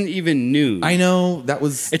 it isn't even new. I know that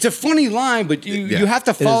was. It's a funny line, but you Yeah. have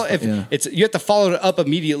to follow. is, yeah. You have to follow it up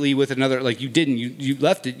immediately with another. Like you didn't. You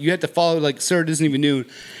left it. You had to follow like, sir, it isn't even new.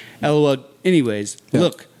 LOL. Anyways, Yeah.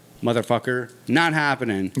 look, motherfucker, not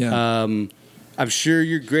happening. Yeah. I'm sure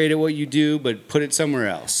you're great at what you do, but put it somewhere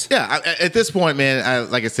else. Yeah, at this point, man,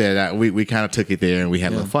 like I said, we kind of took it there and we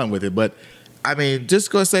had a little fun with it. But I mean, just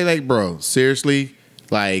go say like, bro, seriously,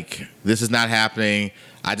 like this is not happening.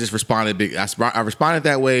 I just responded. I responded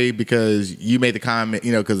that way because you made the comment.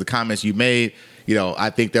 Because the comments you made. I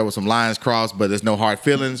think there were some lines crossed, but there's no hard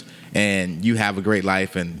feelings, and you have a great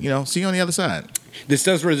life, and see you on the other side. This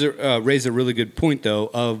does raise a really good point, though.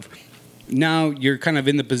 Of now you're kind of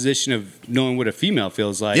in the position of knowing what a female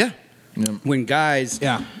feels like. Yeah. When guys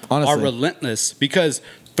Yeah, honestly. are relentless, because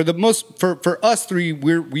for us three,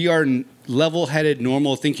 we are level-headed,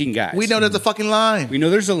 normal thinking guys. We know there's a fucking line. We know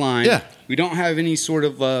there's a line. Yeah. We don't have any sort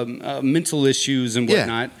of mental issues and Yeah.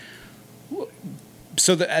 whatnot.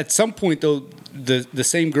 So that at some point, though, the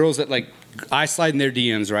same girls that like I slide in their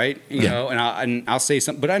DMs, right? You Yeah. know, and I'll say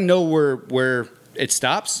something, but I know where it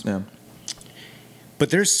stops. Yeah. But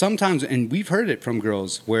there's sometimes, and we've heard it from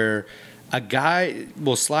girls, where a guy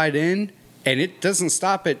will slide in and it doesn't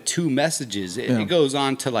stop at 2 messages. It, Yeah. it goes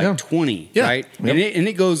on to like Yeah. 20, Yeah. right? Yep. And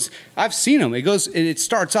it goes, I've seen them. It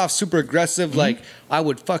starts off super aggressive, like I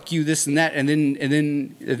would fuck you, this and that. And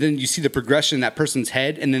then you see the progression in that person's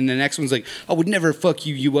head. And then the next one's like, I would never fuck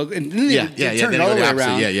you. You will. And then they turn Then it all go the way the opposite.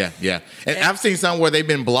 around. Yeah. And I've seen some where they've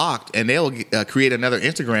been blocked and they'll create another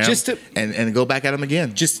Instagram Just to- and go back at them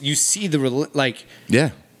again. Just, you see the, like, Yeah.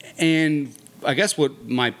 and I guess what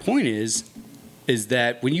my point is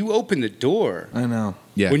that when you open the door, I know.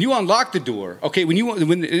 Yeah. when you unlock the door, okay, when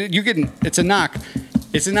you're getting, it's a knock,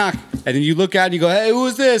 and then you look out and you go, hey, who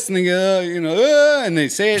is this? And they go, and they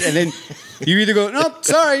say it, and then you either go, no,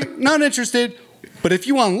 sorry, not interested. But if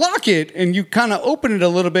you unlock it and you kind of open it a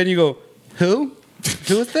little bit, and you go, who?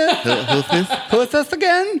 Who is this? Who's this? Who is this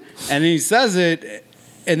again? And then he says it,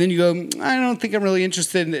 and then you go, I don't think I'm really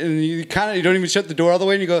interested. And you don't even shut the door all the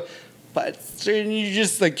way, and you go, but you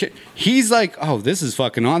just like, he's like, oh, this is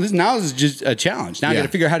fucking on. This is just a challenge. Now I got to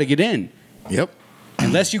figure out how to get in. Yep.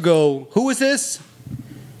 Unless you go, who is this?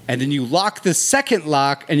 and then you lock the second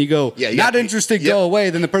lock, and you go, Yeah, not yeah, interested, yeah. go away.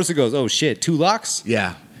 Then the person goes, oh shit, 2 locks.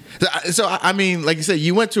 Yeah. So I mean, like you said,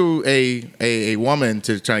 you went to a woman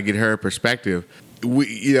to try to get her perspective.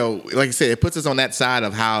 We, like I said, it puts us on that side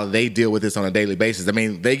of how they deal with this on a daily basis. I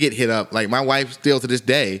mean, they get hit up. Like my wife still to this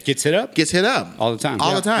day Gets hit up. gets hit up All the time. All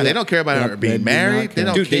Yeah. the time. They don't care about Yeah, her they being do married. not They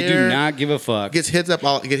don't Dude, care. they do not give a fuck. Get hit up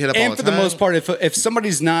all and the for time. the most part, if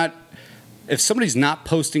somebody's not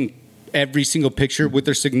posting every single picture with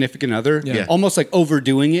their significant other, Yeah. almost like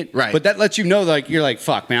overdoing it, Right. But that lets you know, like you're like,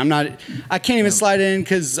 fuck, man, I can't even slide in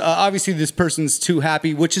because obviously this person's too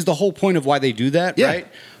happy, which is the whole point of why they do that, Yeah. right?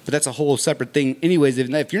 But that's a whole separate thing. Anyways,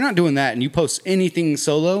 if you're not doing that and you post anything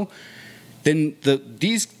solo, then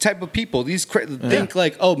these type of people, think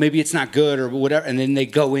like, oh, maybe it's not good or whatever, and then they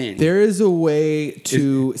go in. There is a way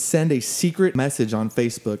to send a secret message on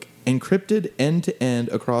Facebook, encrypted end to end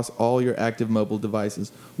across all your active mobile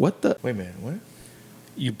devices. What the? Wait a minute. What?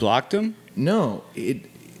 You blocked them? No, Maybe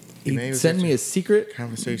it it was sent just me a secret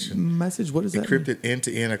conversation. message. What is that? Encrypted end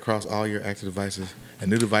to end across all your active devices. A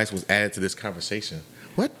new device was added to this conversation.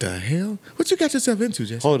 What the hell? What you got yourself into,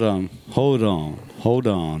 Jesse? Hold on.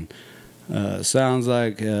 Sounds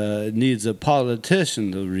like it needs a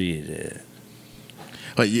politician to read it.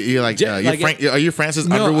 But you're like, Yeah, like are you Francis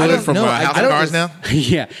No, I Underwood don't from know. House I of don't Cards just- now?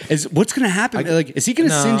 Yeah. What's going to happen? Is he going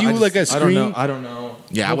to send you like a screen? I don't know.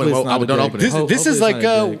 Yeah, I Hopefully wouldn't- it's not I would- a don't dick. open it. This Hopefully is it's like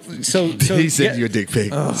not a dick. He sent you a dick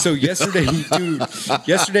pic. So yesterday, dude.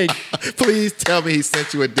 Yesterday, Please tell me he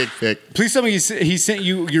sent you a dick pic. please tell me he sent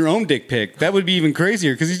you your own dick pic. That would be even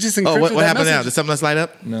crazier because he just encrypted Oh, what that happened now? message. Did something else light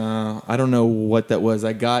up? No, I don't know what that was.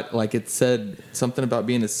 I got it said something about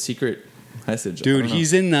being a secret message. I Dude, don't know.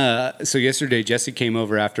 he's in the. So yesterday, Jesse came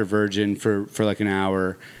over after Virgin for like an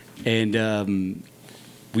hour, and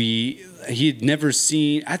he had never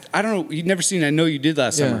seen. I don't know. He'd never seen. I Know You Did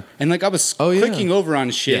last Yeah. summer, and like I was Oh, yeah. clicking over on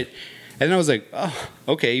shit. And I was like, oh,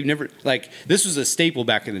 okay. You never this was a staple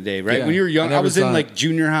back in the day, right? Yeah, When you were I young, I never was in saw like it.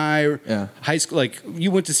 junior high or Yeah. high school. Like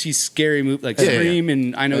you went to see scary movies like Yeah, yeah, Scream,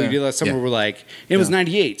 and I Know You Yeah. Did last summer. Yeah. We're like, it was Yeah.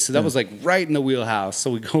 '98, so that Yeah. was like right in the wheelhouse.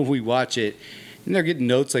 So we watch it, and they're getting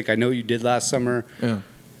notes like, I Know You Did last summer. Yeah.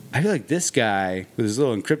 I feel like this guy with his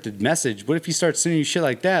little encrypted message. What if he starts sending you shit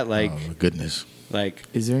like that? Like, Oh, goodness.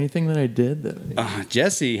 Is there anything that I did that?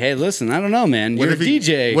 Jesse, hey, listen, I don't know, man. You're a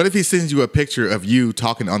DJ. What if he sends you a picture of you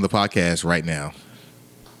talking on the podcast right now?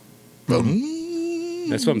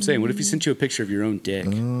 That's what I'm saying. What if he sent you a picture of your own dick?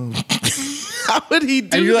 How would he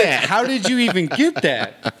do And you're like, that? how did you even get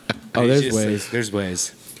that? Oh, And there's he's just like, ways. there's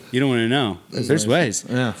ways. You don't want to know. There's ways.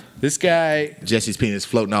 Yeah. This guy. Jesse's penis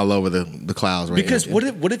floating all over the clouds right Because now.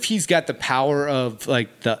 what if he's got the power of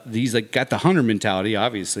he's like got the hunter mentality,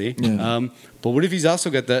 obviously. Yeah. But what if he's also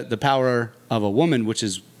got the power of a woman, which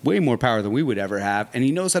is way more power than we would ever have, and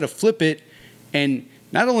he knows how to flip it. And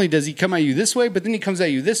not only does he come at you this way, but then he comes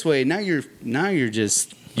at you this way. Now you've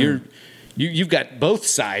got both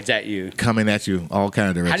sides at you. Coming at you all kind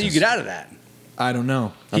of directions. How do you get out of that? I don't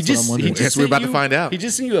know. That's what I'm wondering. Guess we're sent about to find out. He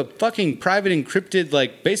just sent you a fucking private encrypted,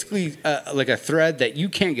 like basically like a thread that you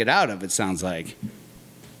can't get out of. It sounds like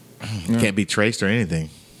Can't be traced or anything.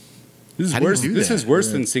 this is How do you worse. do This that? is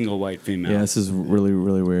worse than single white female. Yeah, this is really,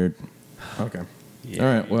 really weird. Okay. Yeah.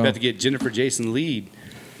 All right, well. You got to get Jennifer Jason Leigh.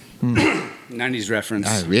 90s reference.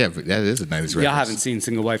 Yeah, that is a nice reference. Y'all haven't seen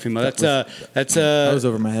single white female. That's That was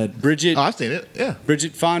over my head. Bridget Oh, I've seen it. Yeah.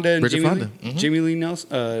 Bridget Fonda and Bridget Jamie Fonda. Lee, Mhm. Jamie Lee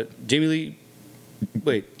Nelson. Jamie Lee.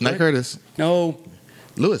 Wait. Not what? Curtis. No.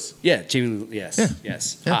 Lewis. Yeah, Jamie Lee. Yes. Yeah.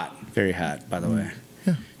 Yes. Yeah. Hot. Very hot, by the way.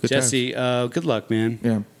 Yeah. Good Jesse, good luck, man.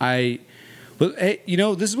 Yeah. Well, hey,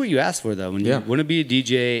 this is what you asked for, though. When Yeah. you want to be a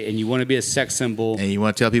DJ and you want to be a sex symbol, times. And you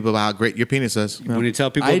want to tell people about how great your penis is. when you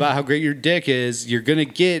tell people I- about how great your dick is, you're gonna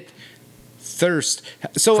get thirst.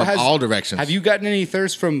 So From all directions. Have you gotten any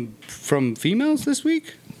thirst from females this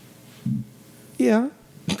week? Yeah.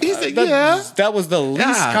 He said, yeah. That was the least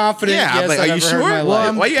Yeah. confident Yeah. yes Like, I've are you ever sure? heard in my Well,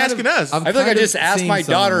 life. why are you kind asking of- us? I'm I feel like I kind of just asked seeing my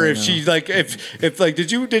someone daughter right if now. she like if like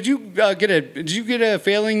did you get a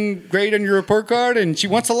failing grade on your report card, and she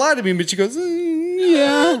wants to lie to me, but she goes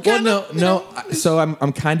yeah. Well, no. So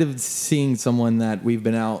I'm kind of seeing someone that we've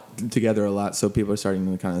been out together a lot, so people are starting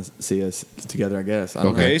to kind of see us together, I guess. I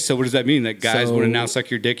don't Okay, so what does that mean? That guys So- want to now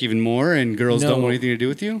suck your dick even more, and girls No. don't want anything to do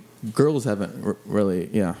with you? know. Girls haven't really,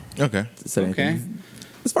 Okay. said anything. Okay.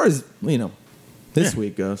 As far as, this Yeah.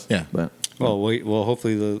 week goes. Yeah. But, Well,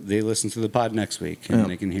 hopefully they listen to the pod next week and Yeah.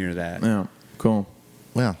 they can hear that. yeah, cool.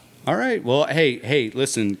 Well, All right. Well, hey,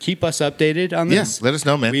 listen, keep us updated on yeah. this. Let us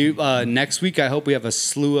know, man. We next week, I hope we have a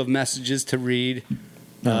slew of messages to read.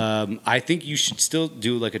 I think you should still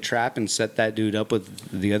do like a trap and set that dude up with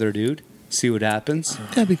the other dude. See what happens.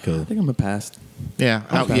 That'd be cool. I think I'm a pass. Yeah,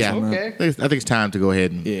 pass yeah. on that. I think it's time to go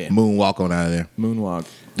ahead and Yeah. moonwalk on out of there. Moonwalk.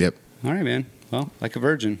 Yep. All right, man. Well, like a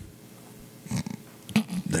virgin.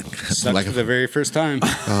 Sucked Like for a- the very first time.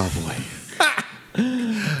 Oh boy.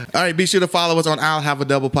 All right, be sure to follow us on I'll Have a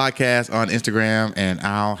Double podcast on Instagram and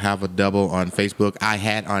I'll Have a Double on Facebook. I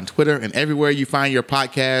had on Twitter and everywhere you find your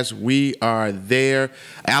podcast, we are there.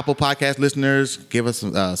 Apple Podcast listeners, give us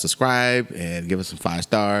some subscribe and give us some 5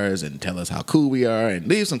 stars and tell us how cool we are and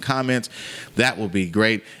leave some comments. That will be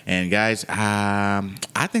great. And guys,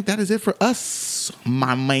 I think that is it for us,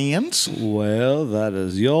 my mans. Well, that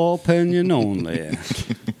is your opinion only.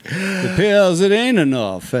 It appears it ain't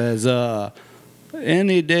enough, as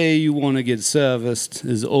any day you want to get serviced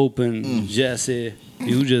is open, Jesse.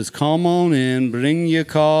 You just come on in, bring your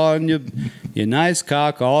car and your nice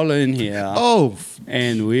cock all in here, Oh,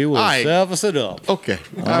 and we will all right. service it up. okay.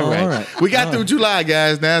 All right. right. We got through July,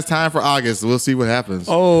 guys. Now it's time for August. We'll see what happens.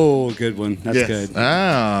 Oh, good one. That's Yes. good.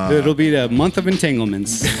 Ah. It'll be the month of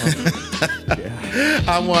entanglements.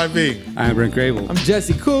 I'm YB. I'm Brent Grable. I'm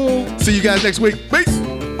Jesse Cool. See you guys next week. Peace.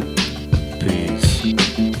 Peace.